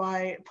water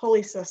by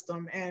pulley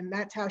system, and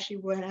that's how she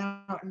went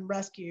out and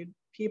rescued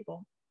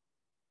people.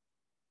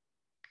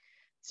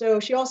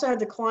 So she also had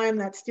to climb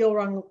that steel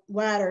rung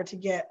ladder to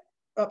get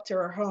up to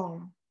her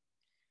home.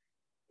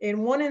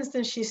 In one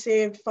instance, she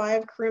saved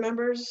 5 crew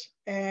members,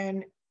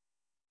 and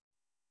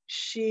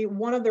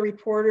one of the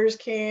reporters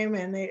came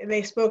and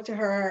they spoke to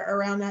her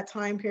around that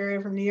time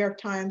period from New York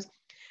Times.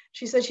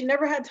 She said she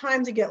never had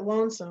time to get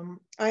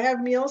lonesome. I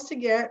have meals to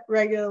get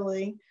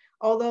regularly,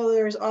 although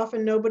there's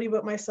often nobody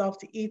but myself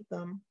to eat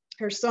them.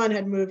 Her son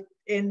had moved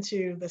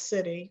into the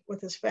city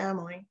with his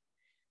family.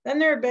 Then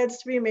there are beds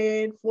to be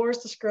made, floors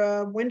to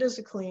scrub, windows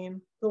to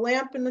clean, the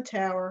lamp in the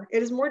tower.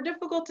 It is more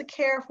difficult to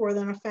care for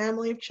than a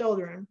family of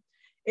children.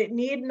 It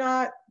need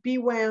not be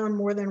wound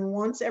more than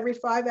once every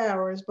 5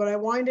 hours, but I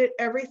wind it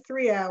every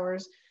 3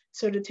 hours,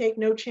 so to take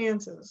no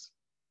chances.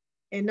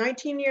 In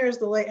 19 years,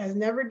 the light has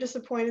never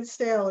disappointed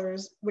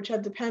sailors, which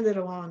had depended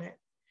on it.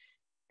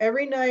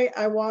 Every night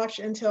I watch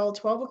until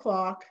 12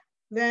 o'clock.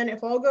 Then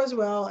if all goes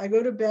well, I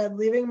go to bed,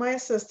 leaving my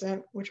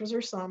assistant, which was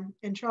her son,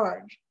 in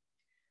charge.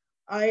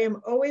 I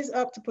am always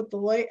up to put the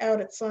light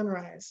out at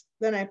sunrise.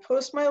 Then I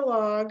post my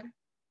log,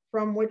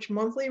 from which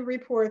monthly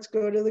reports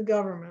go to the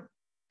government.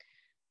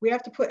 We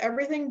have to put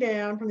everything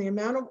down, from the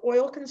amount of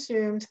oil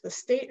consumed to the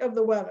state of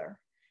the weather.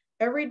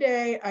 Every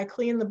day I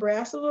clean the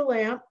brass of the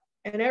lamp,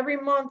 and every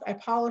month I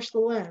polish the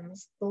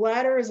lens. The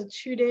latter is a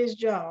 2 days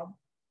job.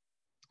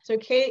 So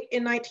Kate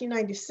in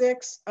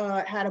 1996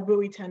 had a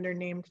buoy tender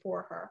named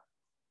for her.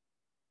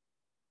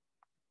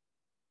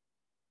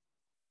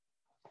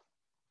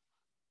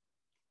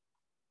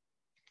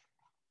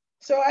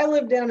 So I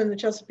live down in the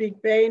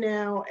Chesapeake Bay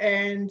now,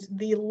 and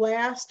the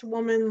last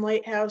woman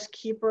lighthouse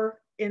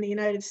keeper in the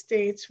United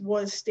States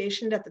was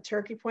stationed at the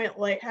Turkey Point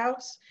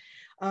Lighthouse.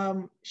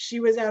 She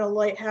was at a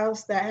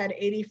lighthouse that had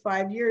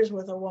 85 years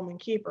with a woman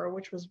keeper,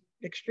 which was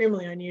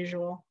extremely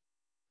unusual.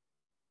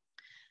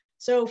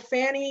 So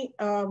Fanny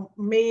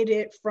made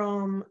it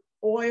from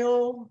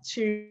oil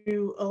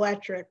to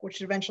electric,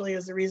 which eventually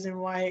is the reason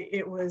why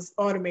it was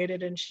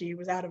automated and she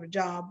was out of a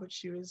job, but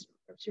she was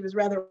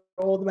rather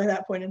old by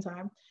that point in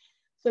time.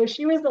 So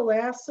she was the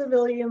last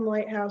civilian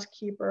lighthouse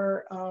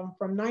keeper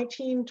from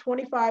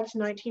 1925 to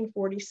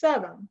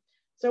 1947.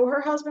 So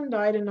her husband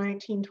died in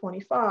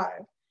 1925.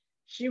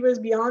 She was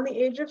beyond the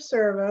age of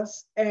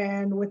service,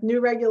 and with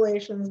new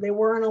regulations, they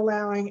weren't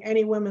allowing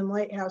any women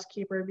lighthouse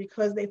keeper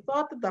because they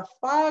thought that the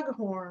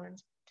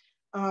foghorns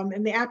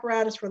and the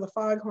apparatus for the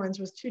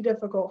foghorns was too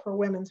difficult for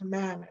women to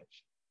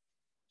manage.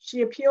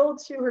 She appealed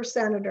to her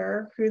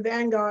senator, who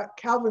then got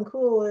Calvin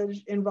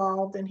Coolidge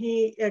involved, and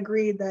he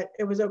agreed that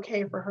it was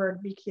okay for her to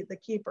be the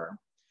keeper.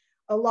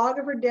 A log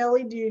of her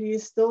daily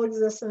duties still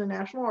exists in the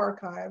National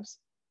Archives,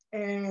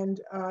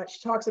 and she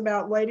talks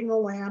about lighting the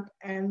lamp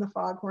and the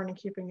foghorn and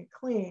keeping it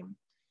clean.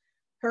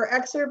 Her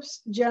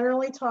excerpts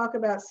generally talk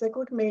about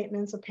cyclic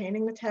maintenance of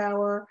painting the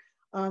tower.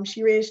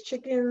 She raised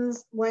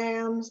chickens,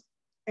 lambs,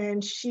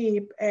 and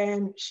sheep.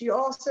 And she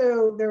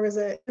also, there was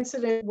an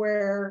incident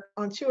where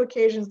on 2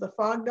 occasions the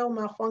fog bell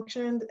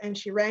malfunctioned and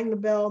she rang the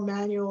bell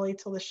manually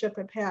till the ship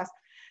had passed.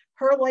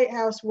 Her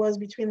lighthouse was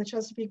between the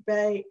Chesapeake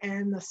Bay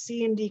and the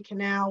C&D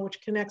Canal, which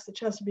connects the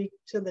Chesapeake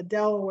to the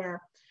Delaware.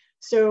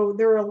 So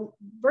there are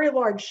very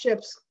large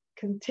ships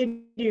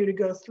continue to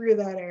go through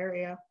that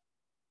area.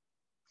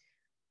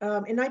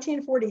 In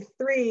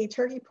 1943,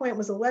 Turkey Point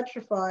was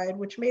electrified,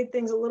 which made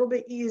things a little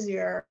bit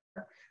easier.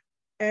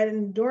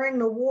 And during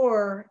the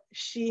war,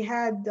 she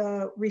had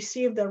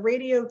received a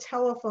radio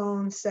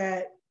telephone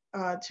set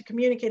to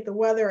communicate the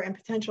weather and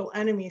potential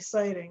enemy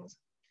sightings.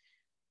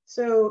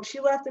 So she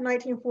left in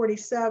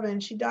 1947.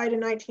 She died in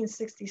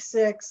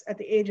 1966 at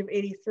the age of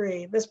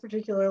 83. This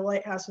particular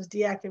lighthouse was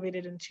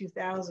deactivated in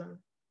 2000.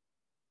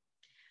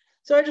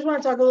 So I just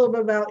want to talk a little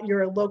bit about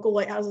your local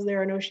lighthouses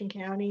there in Ocean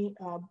County.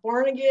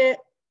 Barnegat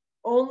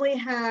only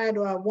had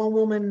one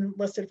woman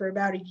listed for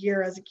about a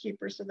year as a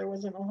keeper, so there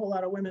wasn't a whole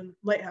lot of women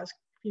lighthouse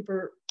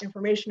keeper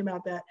information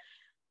about that.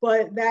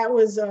 But that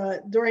was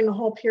during the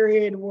whole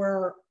period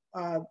where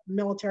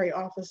military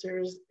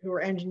officers who were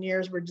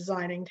engineers were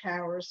designing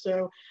towers.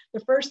 So the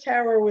first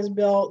tower was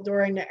built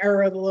during the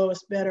era of the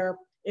lowest bidder.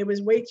 It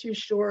was way too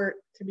short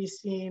to be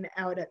seen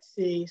out at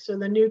sea. So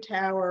the new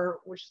tower,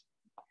 which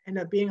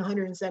ended up being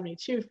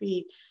 172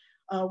 feet,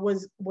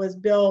 was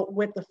built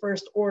with the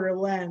first order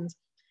lens.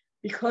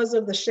 Because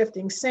of the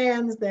shifting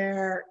sands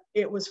there,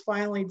 it was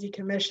finally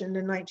decommissioned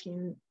in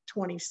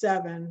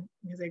 1927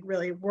 because they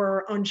really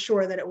were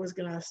unsure that it was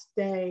going to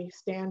stay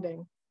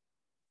standing.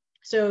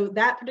 So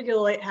that particular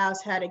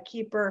lighthouse had a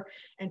keeper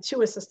and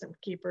 2 assistant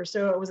keepers.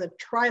 So it was a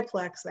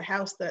triplex, the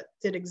house that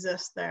did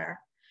exist there.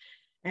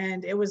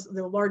 And it was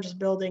the largest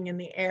building in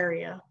the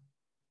area.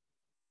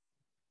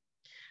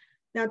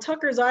 Now,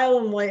 Tucker's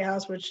Island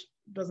Lighthouse, which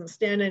doesn't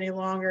stand any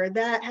longer,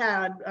 that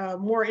had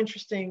more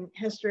interesting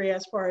history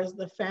as far as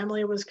the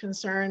family was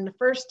concerned. The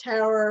first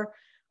tower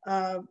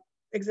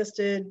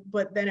existed,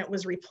 but then it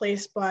was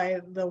replaced by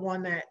the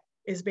one that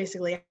is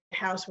basically a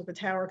house with a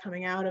tower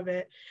coming out of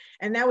it.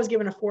 And that was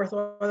given a 4th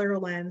order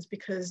lens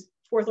because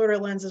 4th order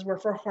lenses were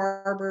for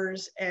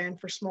harbors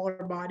and for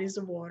smaller bodies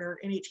of water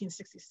in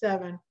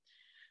 1867.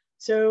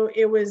 So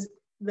it was,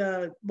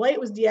 the light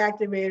was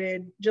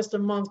deactivated just a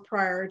month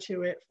prior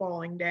to it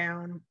falling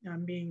down,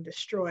 being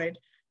destroyed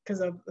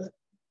because of,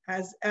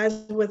 as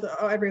with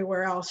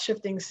everywhere else,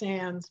 shifting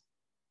sands.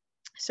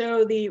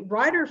 So the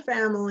Ryder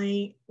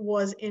family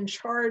was in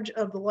charge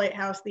of the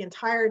lighthouse the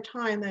entire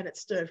time that it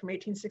stood, from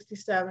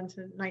 1867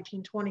 to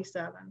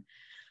 1927.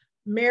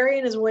 Mary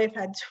and his wife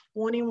had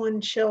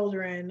 21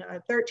 children.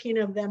 13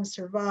 of them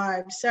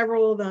survived.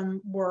 Several of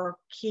them were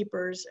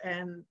keepers,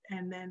 and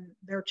then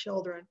their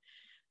children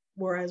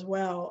were as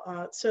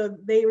well. So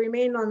they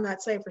remained on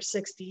that site for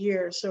 60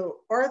 years. So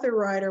Arthur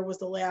Ryder was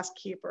the last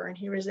keeper, and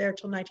he was there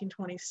till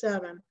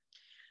 1927.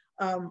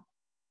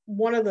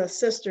 One of the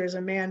sisters,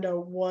 Amanda,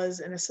 was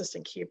an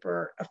assistant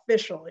keeper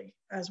officially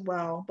as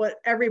well, but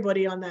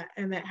everybody in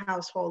that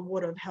household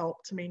would have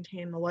helped to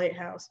maintain the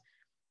lighthouse.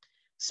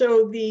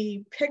 So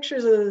the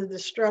pictures of the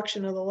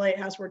destruction of the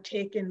lighthouse were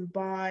taken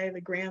by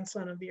the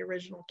grandson of the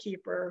original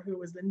keeper, who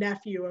was the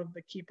nephew of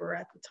the keeper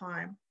at the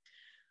time.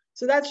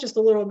 So that's just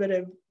a little bit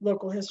of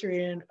local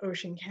history in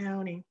Ocean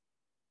County.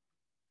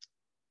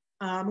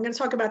 I'm going to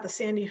talk about the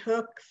Sandy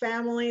Hook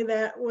family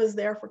that was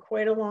there for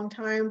quite a long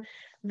time.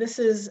 This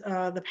is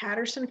the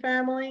Patterson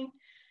family.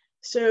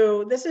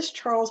 So this is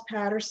Charles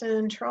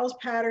Patterson. Charles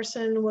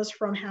Patterson was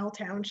from Howell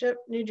Township,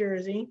 New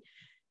Jersey.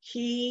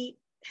 He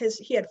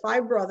had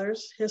 5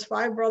 brothers. His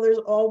 5 brothers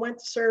all went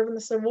to serve in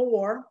the Civil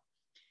War,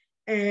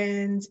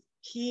 and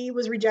he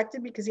was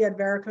rejected because he had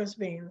varicose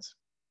veins.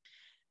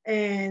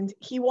 And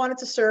he wanted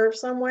to serve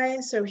some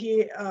way, so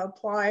he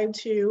applied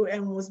to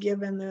and was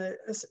given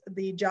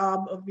the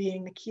job of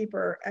being the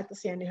keeper at the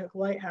Sandy Hook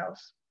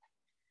Lighthouse.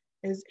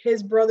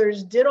 His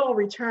brothers did all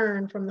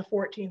return from the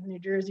 14th New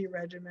Jersey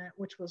Regiment,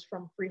 which was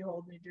from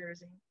Freehold, New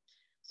Jersey.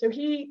 So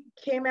he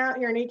came out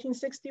here in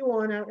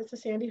 1861 out to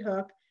Sandy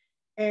Hook,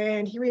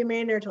 and he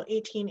remained there until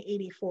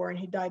 1884, and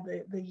he died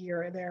the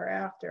year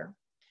thereafter.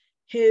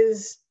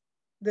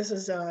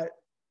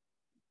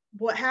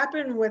 What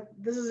happened with,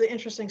 this is an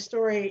interesting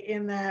story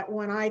in that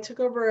when I took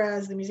over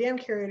as the museum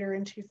curator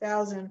in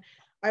 2000,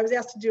 I was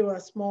asked to do a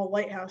small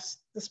lighthouse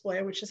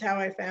display, which is how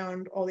I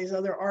found all these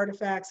other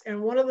artifacts.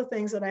 And one of the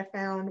things that I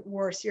found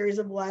were a series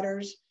of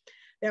letters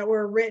that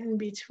were written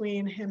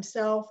between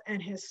himself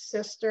and his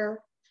sister.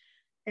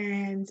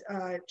 And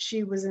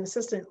she was an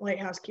assistant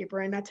lighthouse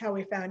keeper. And that's how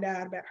we found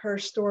out about her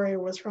story,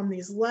 was from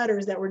these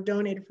letters that were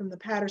donated from the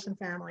Patterson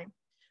family.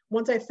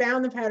 Once I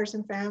found the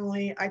Patterson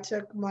family, I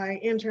took my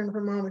intern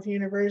from Monmouth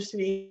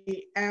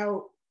University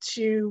out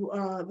to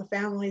the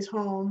family's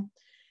home,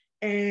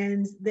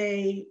 and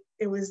there's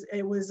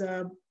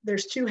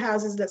 2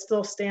 houses that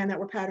still stand that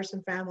were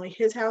Patterson family.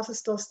 His house is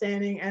still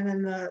standing, and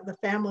then the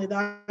family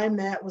that I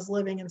met was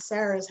living in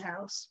Sarah's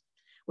house,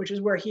 which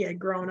is where he had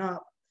grown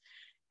up.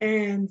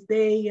 And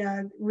they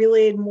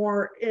relayed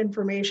more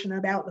information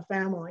about the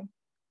family.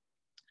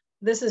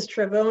 This is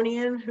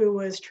Trevonian, who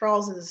was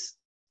Charles's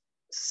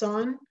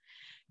son.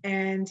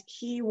 And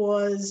he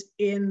was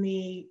in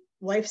the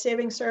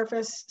life-saving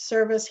service.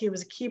 He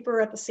was a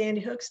keeper at the Sandy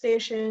Hook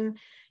station.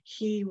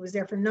 He was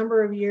there for a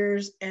number of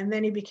years, and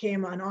then he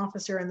became an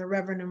officer in the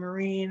Revenue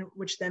Marine,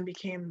 which then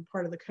became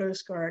part of the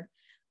Coast Guard.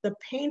 The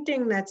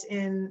painting that's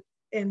in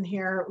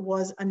here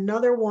was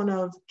another one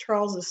of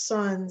Charles's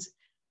sons,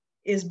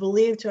 is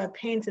believed to have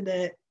painted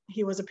it.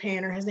 He was a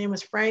painter. His name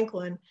was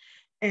Franklin,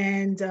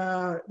 and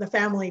the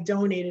family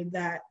donated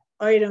that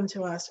item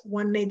to us.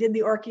 When they did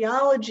the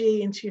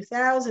archaeology in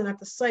 2000 at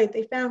the site,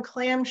 they found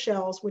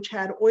clamshells which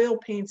had oil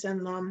paints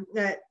in them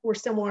that were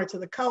similar to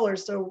the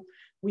colors. So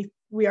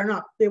we are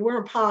not, they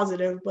weren't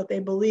positive, but they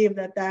believe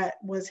that that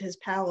was his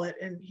palette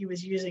and he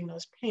was using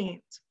those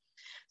paints.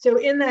 So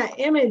in that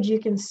image, you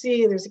can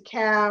see there's a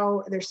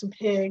cow, there's some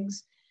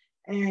pigs,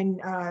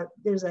 and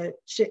there's a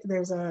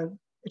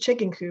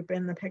chicken coop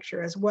in the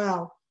picture as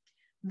well.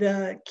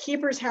 The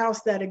keeper's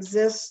house that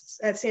exists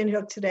at Sandy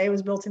Hook today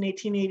was built in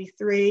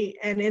 1883.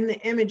 And in the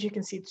image, you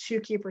can see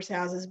two keeper's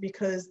houses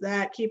because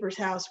that keeper's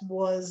house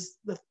was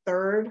the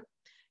third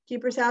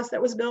keeper's house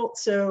that was built.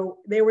 So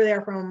they were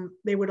there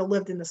they would have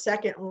lived in the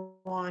second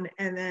one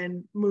and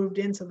then moved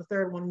into the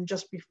third one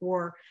just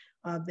before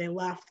they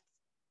left.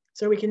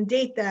 So we can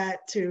date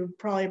that to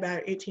probably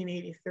about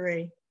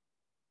 1883.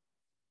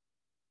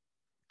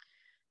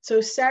 So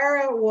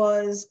Sarah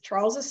was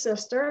Charles's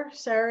sister.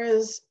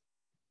 Sarah's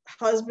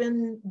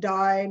husband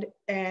died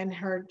and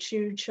her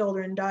two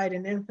children died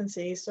in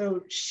infancy.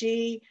 So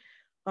she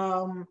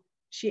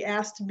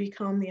asked to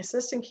become the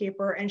assistant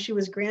keeper and she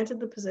was granted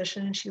the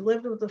position and she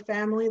lived with the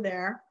family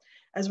there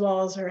as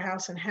well as her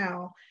house in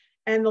Howe.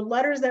 And the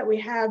letters that we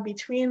have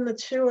between the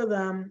two of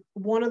them,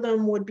 one of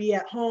them would be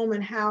at home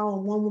in Howe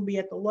and one would be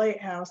at the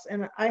Lighthouse.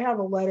 And I have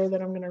a letter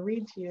that I'm going to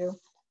read to you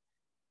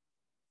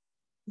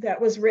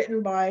that was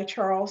written by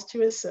Charles to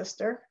his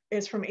sister.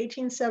 It's from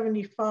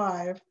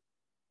 1875.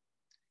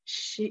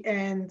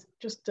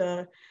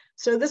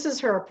 So this is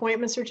her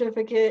appointment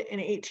certificate in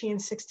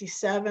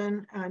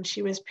 1867, and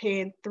she was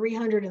paid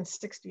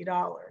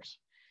 $360.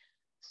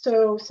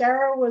 So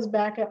Sarah was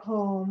back at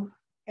home,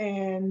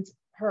 and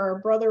her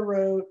brother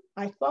wrote,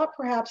 "I thought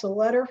perhaps a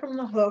letter from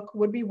the Hook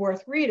would be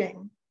worth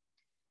reading.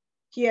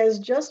 He has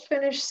just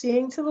finished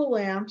seeing to the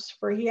lamps,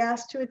 for he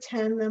has to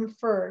attend them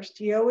first.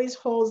 He always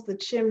holds the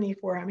chimney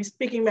for him." He's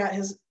speaking about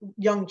his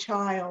young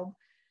child.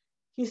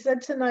 "He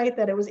said tonight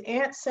that it was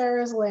Aunt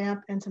Sarah's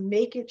lamp and to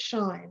make it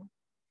shine.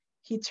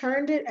 He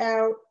turned it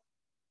out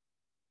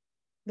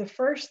the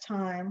first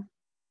time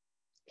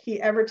he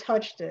ever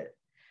touched it.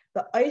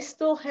 The ice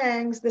still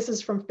hangs." This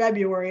is from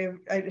February.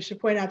 I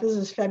should point out, this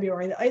is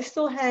February. "The ice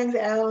still hangs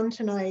out on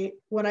tonight.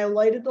 When I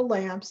lighted the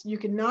lamps, you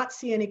could not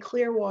see any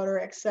clear water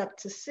except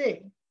to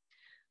see.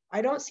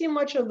 I don't see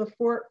much of the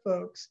fort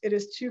folks. It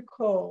is too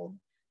cold.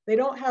 They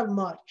don't have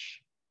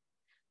much.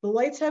 The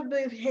lights have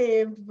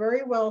behaved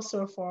very well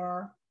so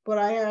far, but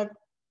I have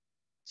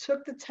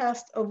took the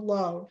test of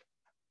love.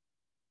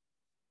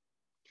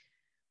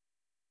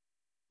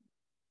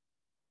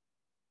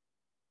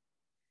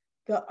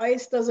 The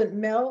ice doesn't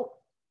melt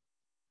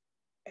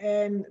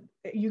and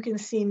you can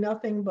see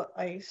nothing but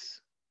ice.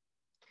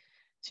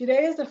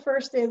 Today is the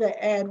first day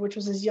that Ed, which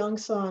was his young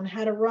son,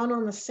 had a run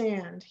on the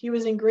sand. He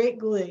was in great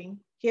glee.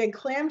 He had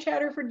clam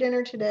chowder for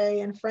dinner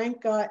today, and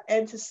Frank got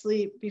Ed to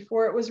sleep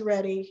before it was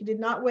ready. He did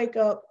not wake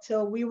up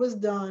till we was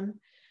done,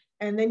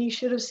 and then you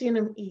should have seen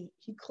him eat.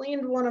 He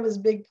cleaned one of his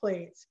big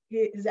plates.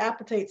 His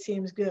appetite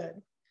seems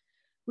good.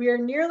 We are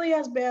nearly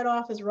as bad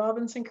off as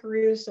Robinson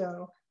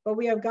Crusoe, but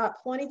we have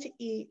got plenty to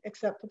eat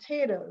except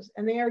potatoes,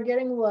 and they are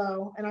getting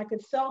low, and I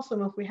could sell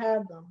some if we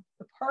had them.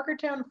 The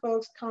Parkertown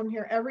folks come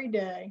here every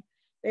day.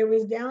 They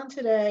was down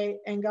today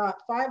and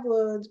got 5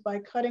 loads by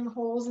cutting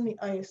holes in the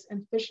ice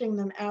and fishing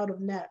them out of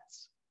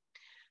nets."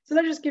 So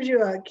that just gives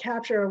you a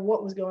capture of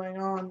what was going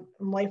on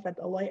in life at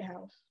the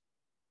Lighthouse.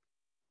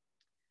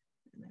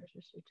 And there's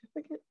your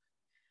certificate.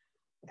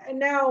 And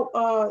now,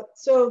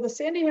 so the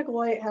Sandy Hook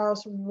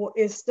Lighthouse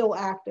is still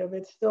active.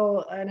 It's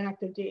still an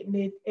active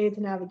aid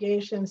to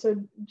navigation. So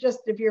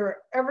just if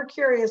you're ever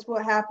curious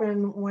what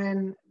happened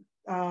when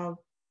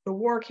the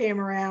war came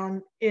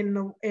around in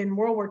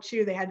World War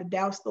II, they had to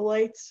douse the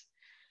lights.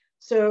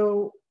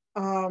 So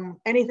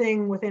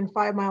anything within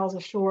 5 miles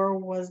of shore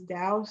was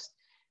doused.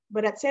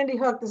 But at Sandy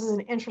Hook, this is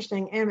an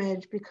interesting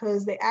image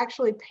because they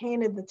actually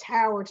painted the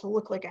tower to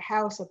look like a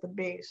house at the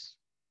base.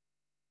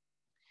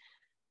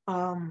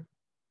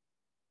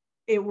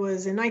 It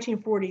was in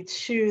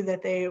 1942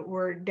 that they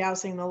were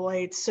dousing the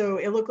lights. So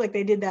it looked like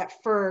they did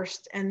that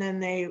first, and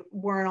then they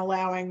weren't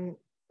allowing,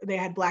 they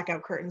had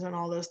blackout curtains and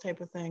all those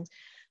type of things.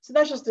 So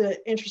that's just an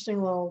interesting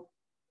little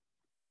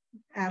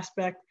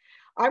aspect.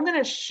 I'm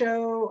going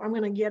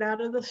to get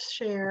out of the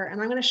share and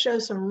I'm going to show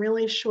some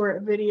really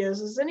short videos.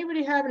 Does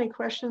anybody have any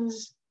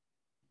questions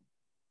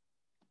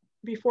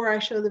before I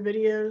show the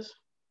videos?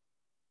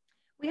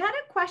 We had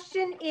a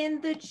question in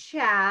the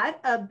chat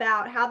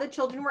about how the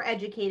children were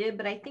educated,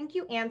 but I think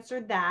you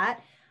answered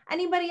that.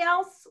 Anybody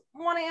else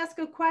want to ask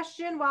a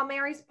question while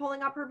Mary's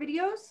pulling up her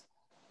videos?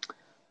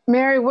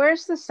 Mary,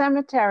 where's the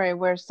cemetery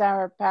where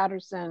Sarah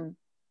Patterson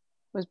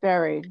was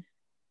buried?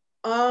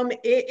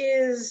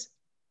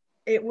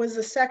 It was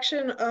a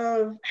section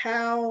of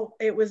how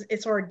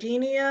it's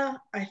Ardinia.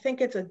 I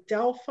think it's a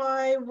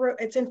Delphi.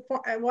 It's in,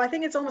 well, I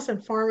think it's almost in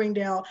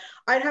Farmingdale.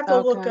 I'd have to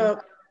look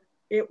up.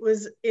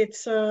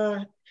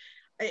 The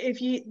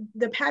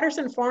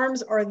Patterson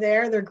farms are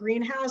there, they're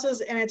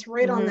greenhouses, and it's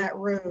right on that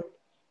road.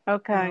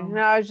 Okay,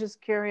 no, I was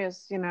just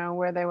curious,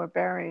 where they were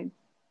buried.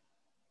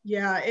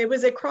 Yeah, it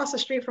was across the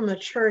street from the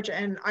church,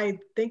 and I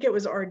think it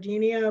was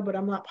Ardinia, but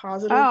I'm not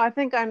positive. Oh, I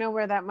think I know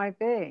where that might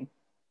be.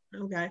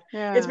 Okay.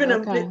 Yeah, It's been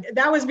okay.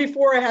 that was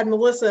before I had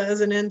Melissa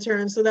as an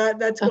intern. So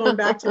that's going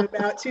back to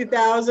about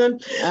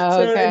 2000.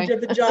 So Okay. you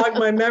have to jog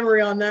my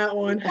memory on that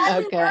one.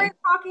 Okay. We're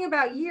talking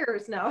about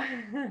years now.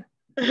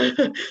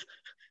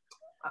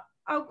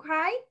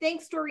 Okay,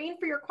 thanks Doreen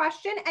for your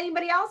question.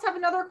 Anybody else have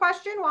another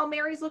question while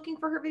Mary's looking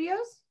for her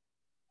videos?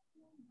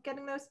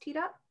 Getting those teed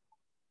up?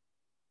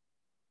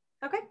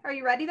 Okay, are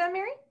you ready then,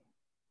 Mary?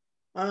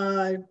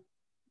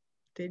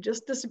 They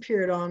just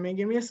disappeared on me.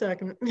 Give me a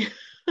second.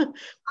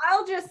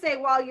 I'll just say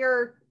while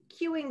you're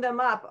queuing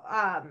them up,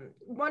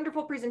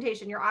 wonderful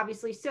presentation. You're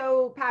obviously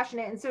so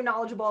passionate and so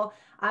knowledgeable.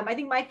 I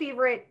think my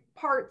favorite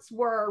parts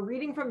were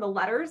reading from the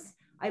letters.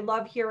 I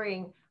love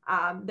hearing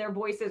their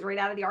voices right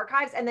out of the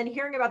archives, and then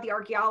hearing about the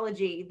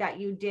archaeology that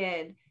you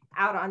did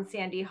out on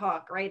Sandy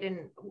Hook, right?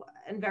 And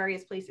in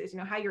various places, you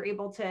know, how you're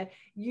able to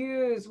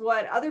use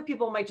what other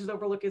people might just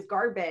overlook as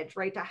garbage,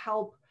 right? To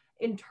help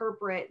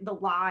interpret the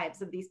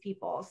lives of these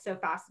people. So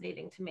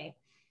fascinating to me.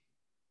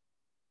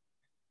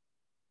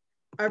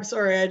 I'm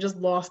sorry, I just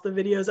lost the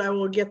videos. I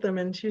will get them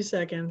in 2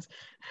 seconds.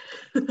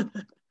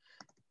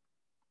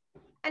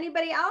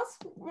 Anybody else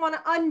want to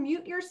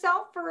unmute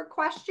yourself for a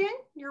question?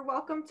 You're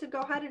welcome to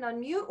go ahead and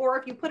unmute, or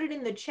if you put it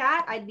in the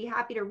chat, I'd be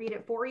happy to read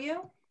it for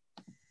you.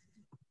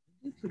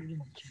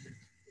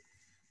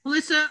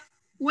 Melissa,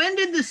 when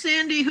did the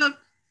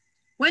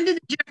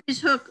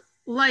Jeffries Hook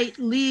light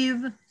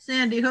leave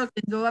Sandy Hook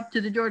and go up to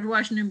the George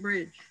Washington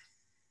Bridge?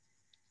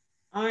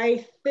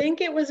 I think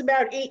it was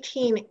about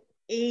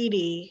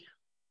 1880.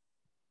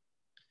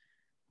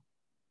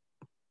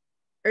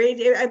 Or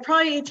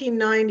probably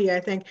 1890, I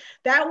think.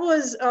 That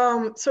was,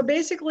 so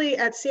basically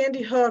at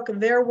Sandy Hook,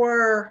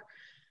 the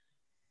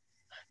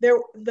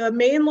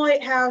main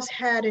lighthouse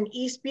had an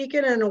east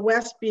beacon and a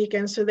west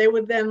beacon, so they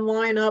would then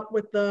line up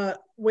with the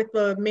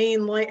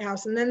main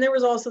lighthouse. And then there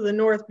was also the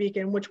north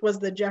beacon, which was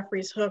the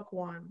Jeffries Hook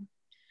one.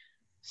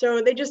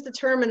 So they just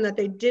determined that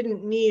they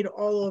didn't need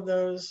all of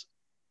those.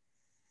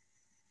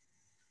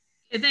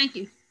 Okay, thank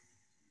you.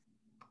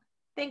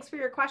 Thanks for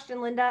your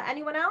question, Linda.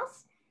 Anyone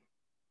else?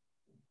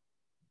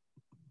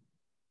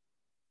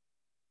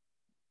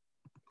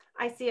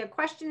 I see a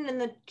question in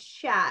the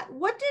chat.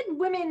 What did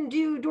women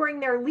do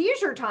during their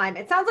leisure time?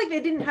 It sounds like they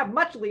didn't have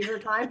much leisure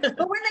time, but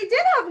when they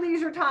did have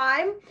leisure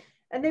time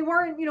and they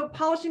weren't, you know,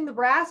 polishing the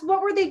brass,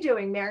 what were they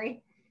doing,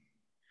 Mary?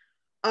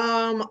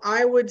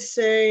 I would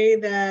say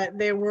that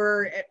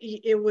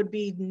it would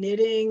be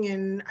knitting,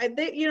 and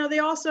they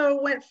also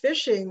went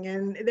fishing,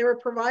 and they were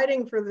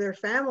providing for their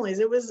families.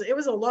 It was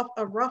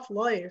a rough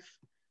life.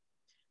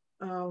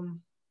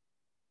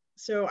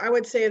 So I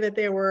would say that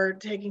they were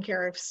taking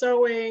care of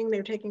sewing, they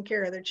were taking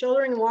care of their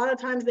children. A lot of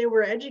times they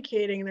were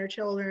educating their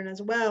children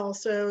as well.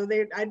 So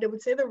I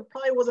would say there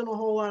probably wasn't a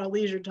whole lot of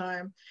leisure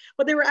time,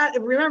 but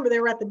remember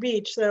they were at the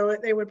beach, so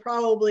they would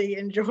probably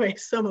enjoy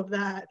some of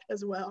that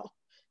as well.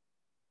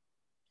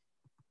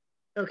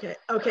 Okay,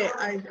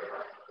 hang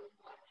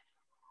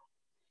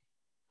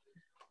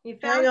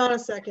on a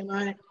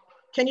second.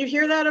 Can you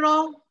hear that at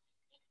all?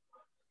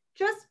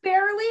 Just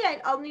barely.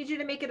 I'll need you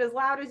to make it as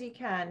loud as you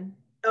can.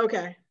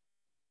 Okay.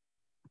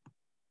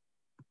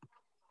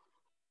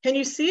 Can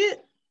you see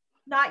it?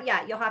 Not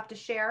yet. You'll have to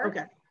share.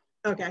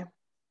 Okay.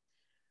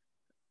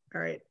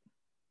 All right.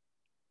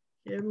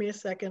 Give me a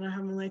second. I'm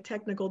having like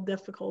technical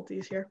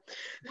difficulties here.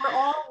 We're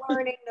all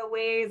learning the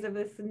ways of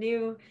this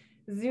new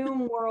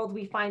Zoom world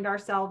we find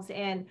ourselves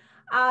in.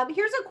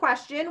 Here's a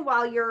question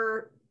while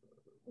you're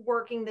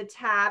working the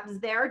tabs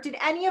there. Did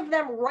any of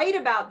them write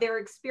about their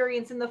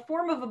experience in the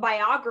form of a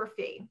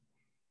biography?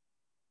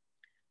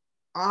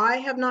 I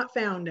have not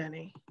found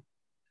any.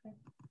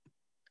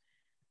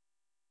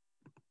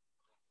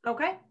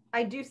 Okay,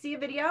 I do see a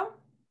video.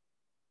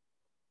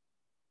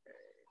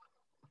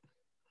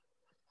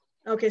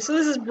 Okay, so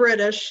this is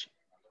British.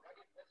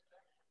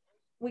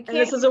 And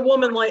this is a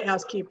woman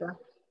lighthouse keeper.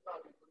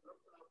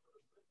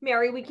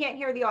 Mary, we can't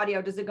hear the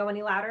audio. Does it go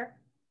any louder?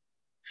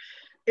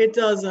 It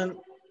doesn't.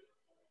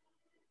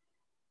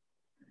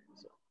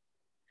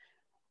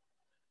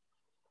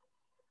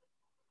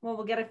 Well,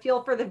 we'll get a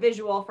feel for the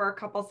visual for a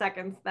couple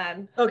seconds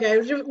then. Okay,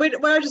 I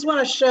just want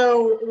to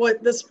show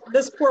what this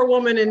poor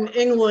woman in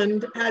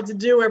England had to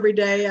do every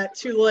day at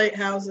 2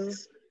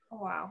 lighthouses. Oh,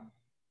 wow.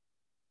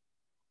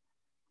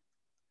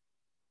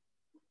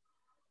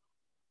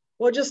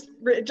 Well, just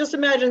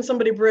imagine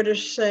somebody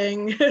British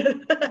saying.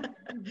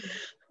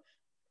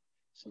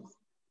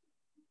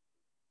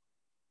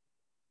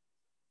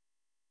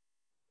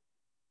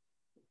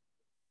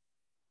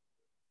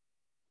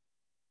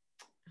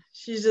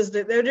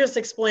 They're just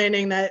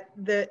explaining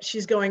that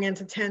she's going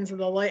into 10 of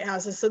the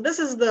lighthouses. So this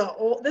is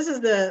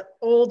the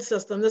old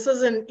system. This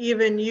isn't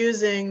even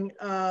using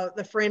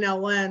the Fresnel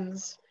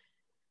lens.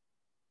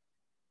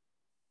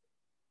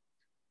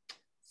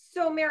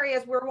 So Mary,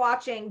 as we're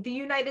watching, the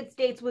United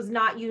States was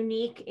not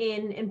unique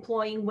in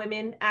employing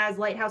women as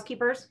lighthouse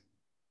keepers?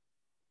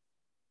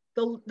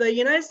 The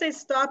United States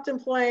stopped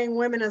employing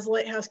women as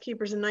lighthouse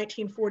keepers in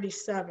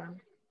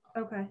 1947.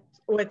 Okay.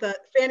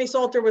 Fanny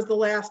Salter was the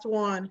last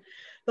one.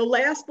 The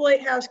last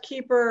lighthouse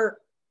keeper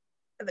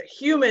the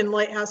human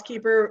lighthouse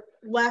keeper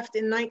left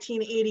in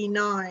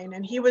 1989,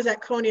 and he was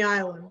at Coney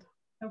Island.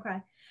 Okay.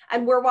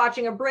 And we're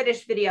watching a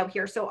British video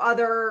here, so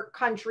other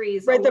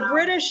countries. Right, the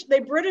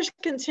British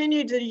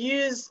continued to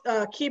use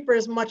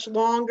keepers much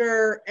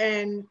longer,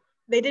 and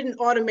they didn't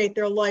automate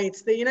their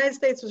lights. The United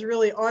States was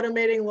really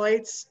automating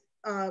lights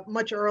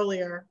much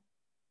earlier.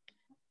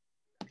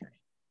 Okay.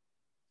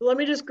 So let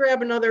me just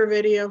grab another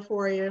video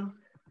for you.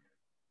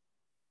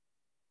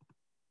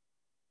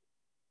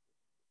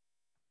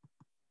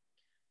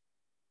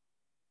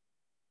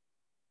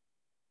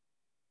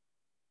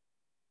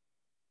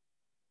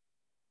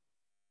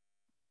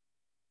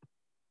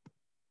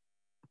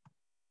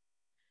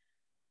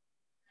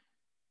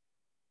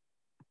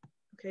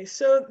 Okay,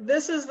 so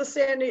this is the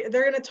Sandy,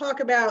 they're going to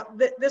talk about,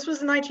 this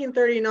was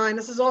 1939.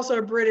 This is also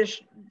a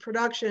British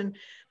production,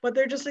 but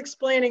they're just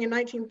explaining in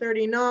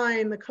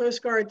 1939, the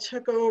Coast Guard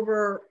took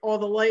over all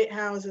the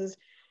lighthouses,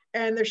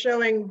 and they're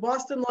showing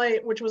Boston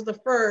Light, which was the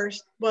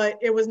first, but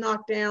it was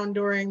knocked down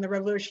during the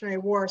Revolutionary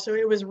War. So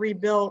it was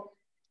rebuilt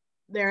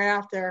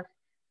thereafter.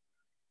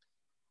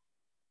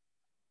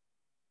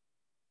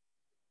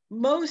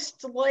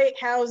 Most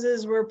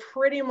lighthouses were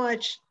pretty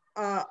much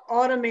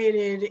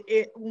automated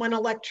when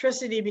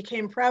electricity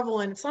became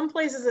prevalent. Some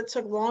places it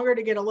took longer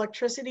to get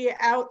electricity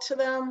out to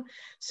them,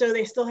 so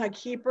they still had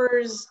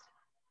keepers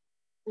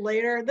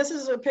later. This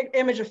is a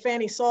image of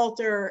Fanny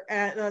Salter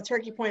at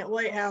Turkey Point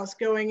Lighthouse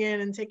going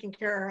in and taking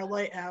care of her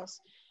lighthouse.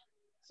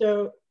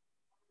 So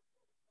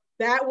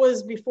that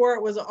was before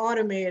it was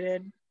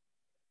automated.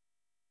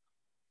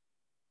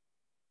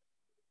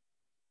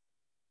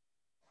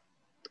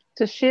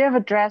 Does she have a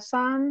dress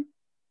on?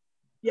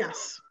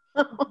 Yes.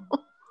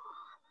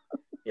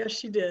 Yes,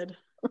 she did.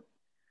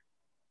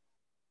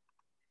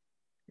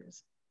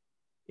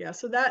 Yeah,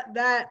 so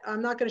that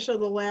I'm not going to show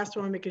the last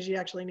one because you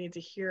actually need to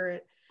hear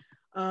it.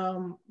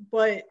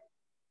 But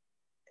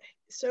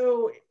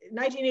so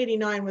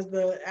 1989 was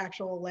the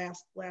actual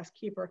last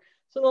keeper.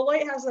 So the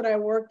lighthouse that I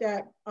worked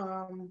at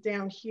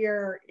down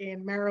here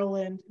in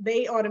Maryland,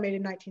 they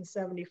automated in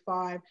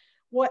 1975.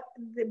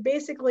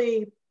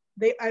 Basically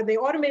they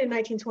automated in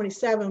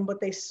 1927, but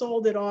they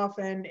sold it off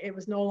and it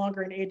was no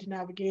longer an age of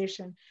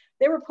navigation.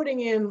 They were putting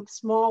in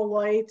small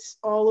lights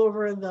all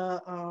over the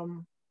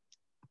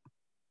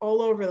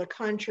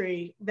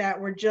country that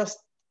were just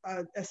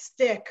a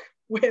stick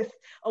with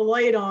a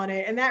light on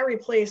it, and that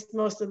replaced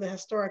most of the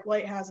historic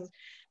lighthouses.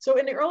 So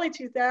in the early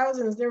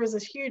 2000s, there was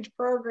this huge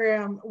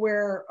program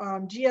where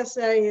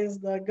GSA is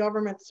the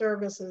government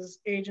services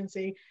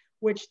agency,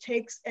 which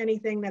takes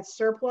anything that's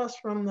surplus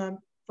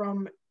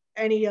from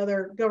any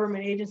other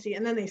government agency,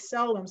 and then they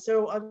sell them.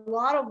 So a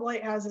lot of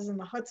lighthouses in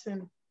the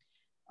Hudson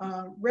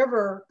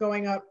River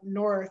going up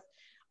north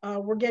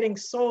were getting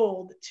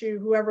sold to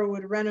whoever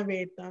would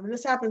renovate them. And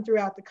this happened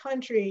throughout the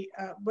country,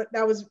 but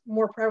that was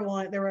more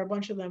prevalent. There were a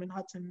bunch of them in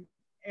Hudson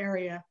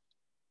area.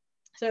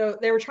 So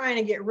they were trying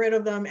to get rid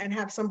of them and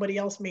have somebody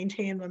else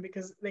maintain them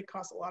because they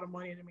cost a lot of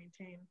money to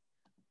maintain.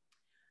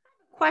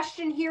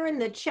 Question here in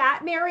the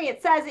chat, Mary.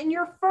 It says, in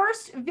your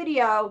first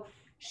video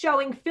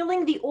showing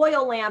filling the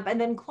oil lamp and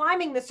then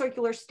climbing the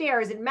circular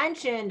stairs, it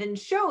mentioned and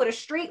showed a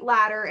straight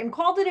ladder and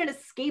called it an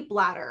escape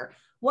ladder.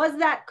 Was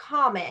that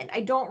common?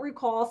 I don't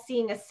recall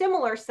seeing a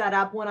similar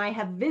setup when I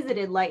have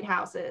visited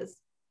lighthouses.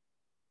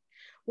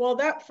 Well,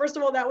 first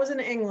of all, that was in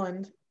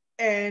England,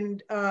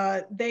 and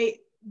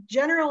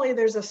generally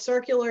there's a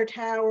circular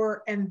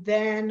tower and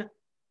then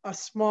a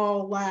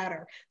small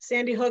ladder.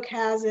 Sandy Hook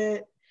has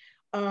it.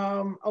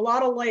 A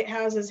lot of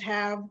lighthouses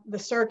have the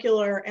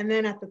circular, and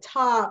then at the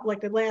top, like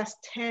the last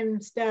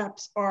 10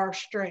 steps are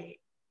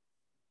straight.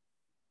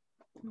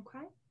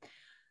 Okay.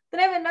 Then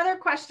I have another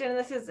question.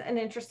 This is an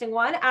interesting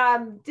one.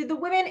 Did the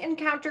women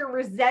encounter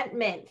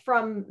resentment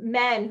from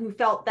men who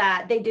felt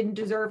that they didn't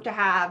deserve to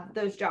have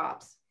those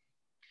jobs?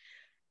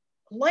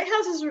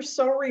 Lighthouses are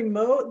so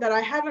remote that I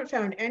haven't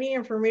found any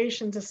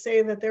information to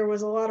say that there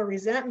was a lot of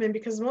resentment,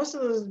 because most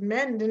of those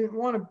men didn't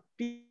want to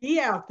be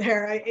out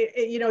there.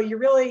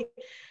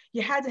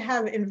 You had to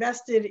have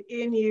invested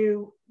in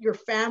your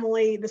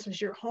family. This was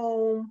your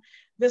home.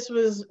 This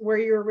was where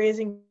you were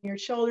raising your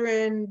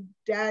children.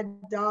 Dad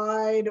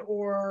died,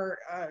 or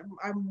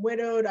I'm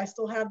widowed. I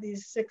still have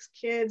these 6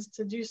 kids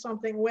to do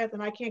something with,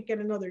 and I can't get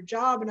another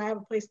job, and I have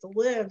a place to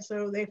live.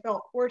 So they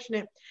felt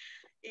fortunate.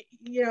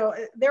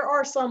 There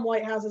are some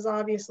lighthouses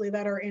obviously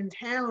that are in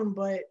town,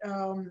 but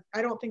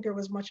I don't think there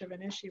was much of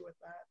an issue with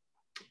that.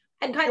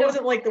 And it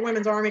wasn't like the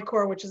Women's Army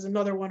Corps, which is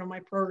another one of my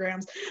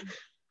programs.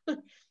 A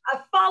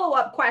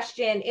follow-up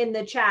question in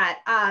the chat.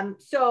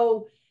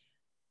 So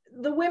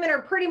the women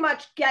are pretty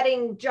much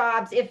getting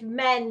jobs if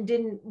men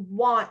didn't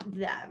want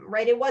them,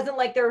 right? It wasn't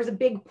like there was a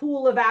big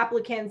pool of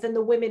applicants and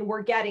the women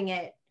were getting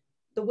it.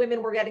 The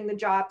women were getting the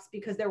jobs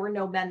because there were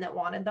no men that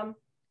wanted them.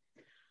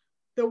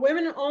 The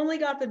women only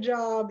got the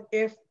job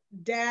if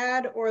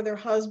dad or their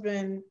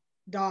husband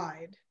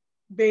died,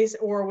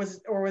 or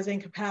was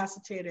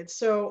incapacitated.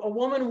 So a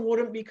woman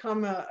wouldn't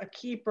become a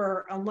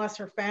keeper unless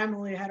her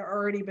family had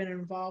already been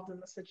involved in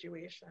the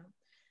situation.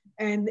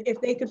 And if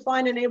they could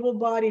find an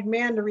able-bodied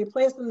man to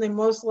replace them, they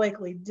most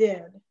likely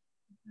did.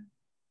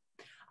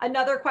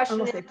 Another question.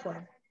 Unless they play.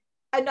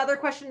 Another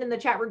question in the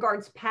chat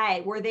regards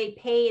pay. Were they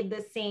paid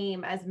the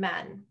same as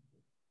men?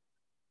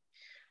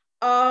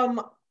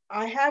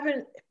 I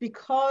haven't,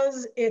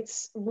 because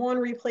it's one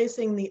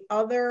replacing the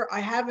other, I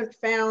haven't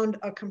found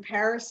a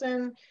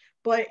comparison,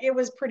 but it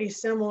was pretty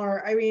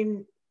similar. I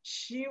mean,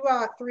 she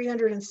got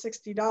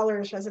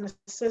 $360 as an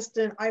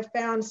assistant. I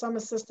found some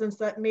assistants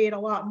that made a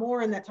lot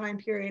more in that time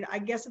period. I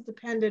guess it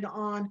depended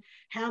on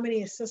how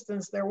many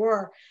assistants there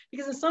were,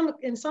 because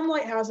in some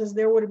lighthouses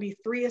there would be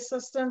 3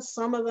 assistants.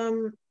 Some of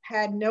them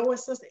had no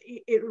assistant.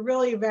 It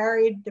really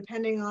varied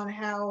depending on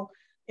how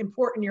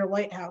important your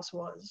lighthouse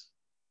was.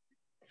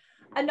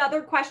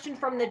 Another question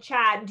from the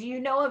chat. Do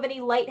you know of any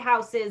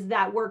lighthouses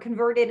that were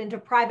converted into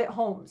private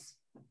homes?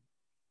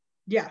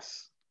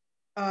 Yes.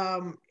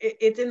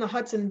 It's in the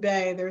Hudson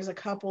Bay. There's a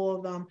couple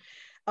of them.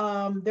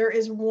 There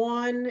is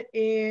one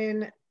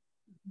in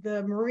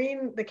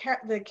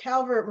the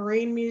Calvert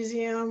Marine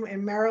Museum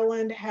in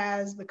Maryland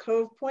has the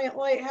Cove Point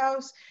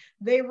Lighthouse.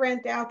 They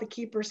rent out the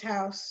keeper's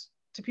house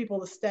to people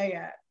to stay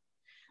at.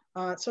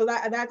 So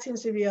that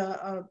seems to be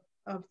a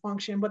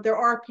function, but there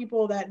are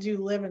people that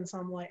do live in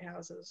some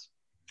lighthouses.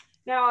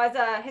 Now, as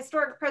a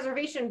historic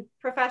preservation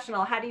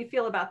professional, how do you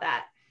feel about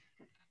that?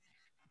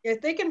 If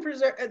they can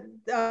preserve,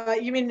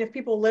 you mean if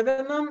people live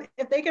in them?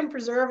 If they can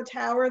preserve a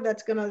tower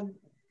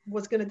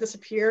was gonna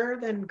disappear,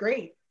 then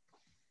great.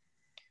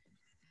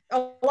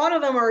 A lot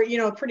of them are,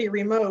 pretty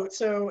remote,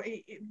 so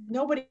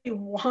nobody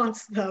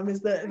wants them.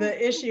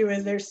 The issue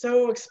is they're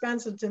so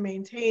expensive to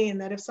maintain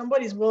that if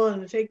somebody's willing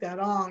to take that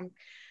on,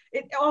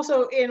 it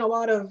also in a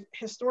lot of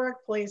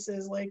historic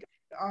places like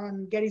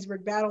on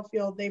Gettysburg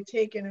Battlefield, they've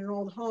taken an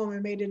old home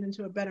and made it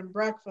into a bed and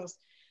breakfast.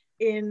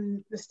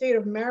 In the state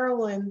of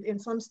Maryland, in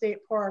some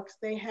state parks,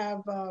 they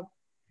have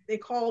they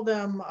call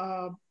them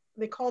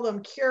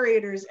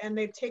curators, and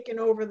they've taken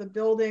over the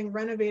building,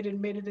 renovated,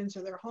 and made it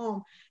into their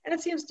home, and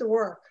it seems to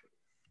work.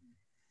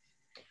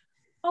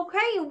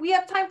 Okay, we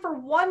have time for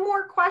one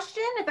more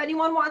question. If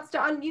anyone wants to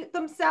unmute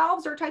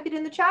themselves or type it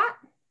in the chat.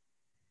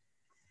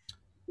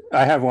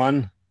 I have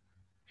one.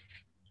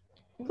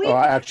 Please. Well,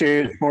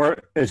 actually,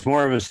 it's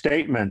more of a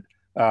statement.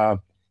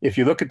 If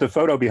you look at the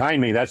photo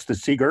behind me, that's the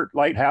Seagirt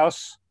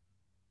Lighthouse.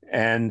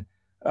 And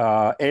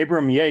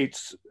Abram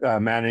Yates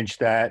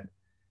managed that,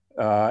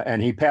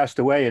 and he passed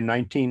away in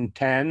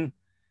 1910.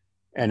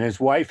 And his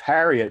wife,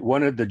 Harriet,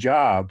 wanted the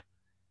job,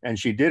 and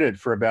she did it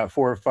for about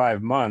 4 or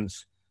 5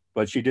 months,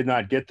 but she did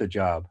not get the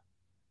job.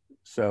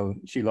 So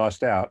she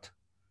lost out.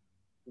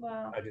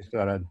 Wow. I just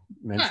thought I'd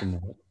mention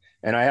that.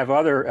 And I have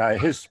other,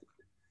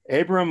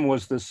 Abram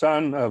was the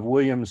son of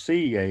William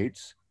C.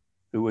 Yates,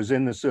 who was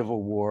in the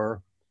Civil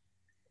War.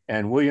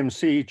 And William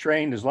C.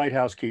 trained as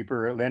lighthouse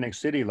keeper at Atlantic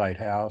City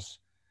Lighthouse.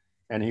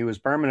 And he was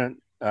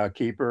permanent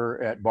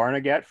keeper at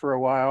Barnegat for a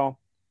while.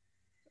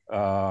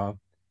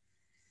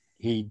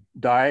 He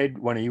died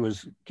when he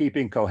was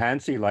keeping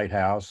Cohansey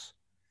Lighthouse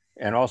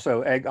and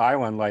also Egg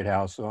Island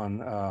Lighthouse on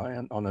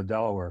the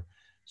Delaware.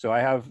 So I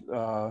have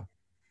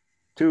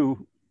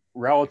 2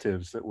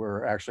 relatives that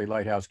were actually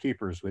lighthouse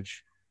keepers,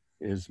 which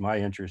is my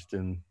interest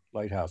in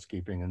lighthouse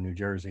keeping in New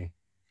Jersey.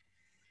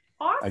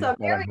 Awesome.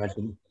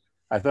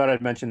 I thought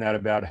I'd mention that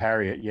about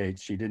Harriet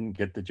Yates. She didn't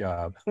get the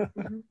job.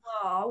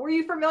 Oh, were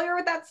you familiar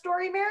with that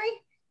story, Mary?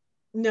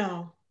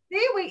 No.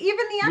 See,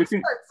 even the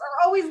experts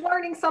are always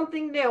learning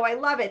something new. I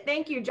love it.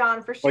 Thank you,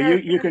 John, for sharing. Well,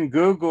 you can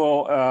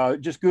Google,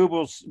 just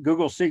Google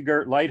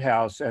Seagirt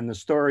Lighthouse, and the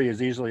story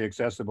is easily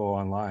accessible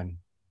online.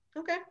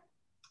 Okay.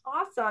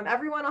 Awesome.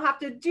 Everyone will have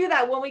to do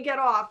that when we get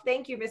off.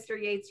 Thank you,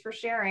 Mr. Yates, for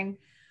sharing.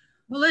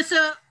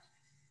 Melissa,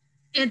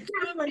 in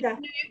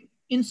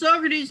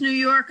Socrates, New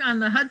York on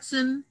the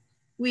Hudson,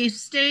 we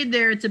stayed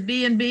there. It's a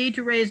B&B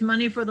to raise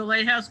money for the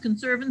Lighthouse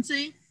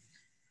Conservancy.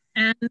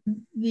 And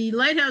the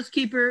lighthouse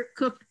keeper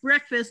cooked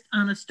breakfast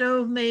on a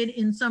stove made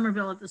in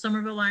Somerville at the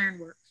Somerville Iron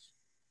Works.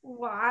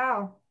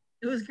 Wow.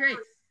 It was great.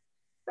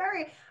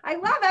 I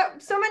love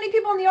it. So many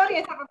people in the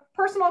audience have a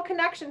personal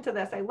connection to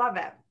this. I love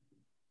it.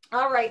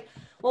 All right.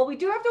 Well, we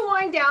do have to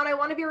wind down. I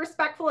want to be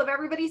respectful of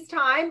everybody's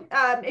time.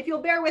 If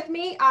you'll bear with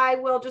me, I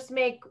will just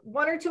make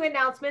 1 or 2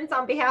 announcements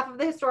on behalf of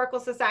the Historical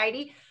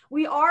Society.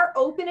 We are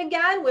open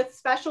again with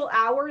special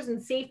hours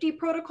and safety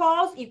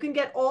protocols. You can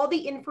get all the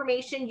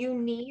information you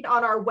need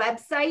on our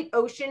website,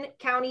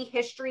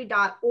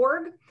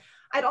 oceancountyhistory.org.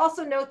 I'd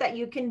also note that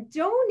you can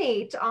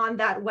donate on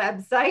that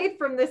website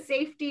from the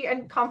safety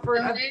and comfort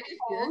of your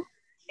home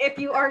if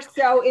you are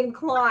so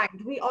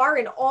inclined. We are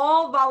an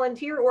all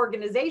volunteer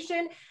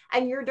organization,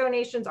 and your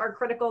donations are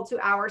critical to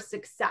our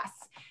success.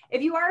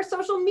 If you are a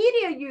social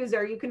media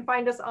user, you can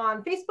find us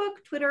on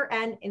Facebook, Twitter,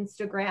 and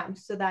Instagram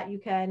so that you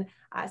can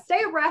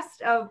stay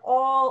abreast of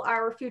all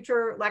our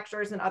future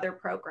lectures and other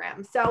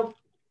programs. So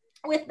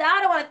with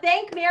that, I want to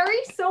thank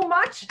Mary so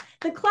much.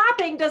 The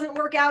clapping doesn't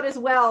work out as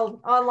well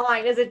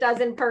online as it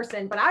does in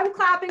person, but I'm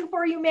clapping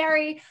for you,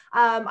 Mary.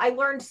 I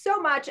learned so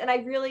much, and I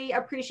really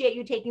appreciate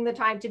you taking the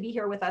time to be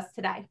here with us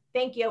today.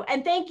 Thank you.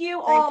 And thank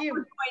you all for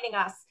joining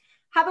us.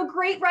 Have a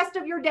great rest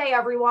of your day,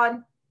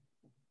 everyone.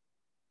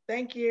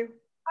 Thank you.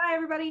 Bye,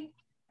 everybody.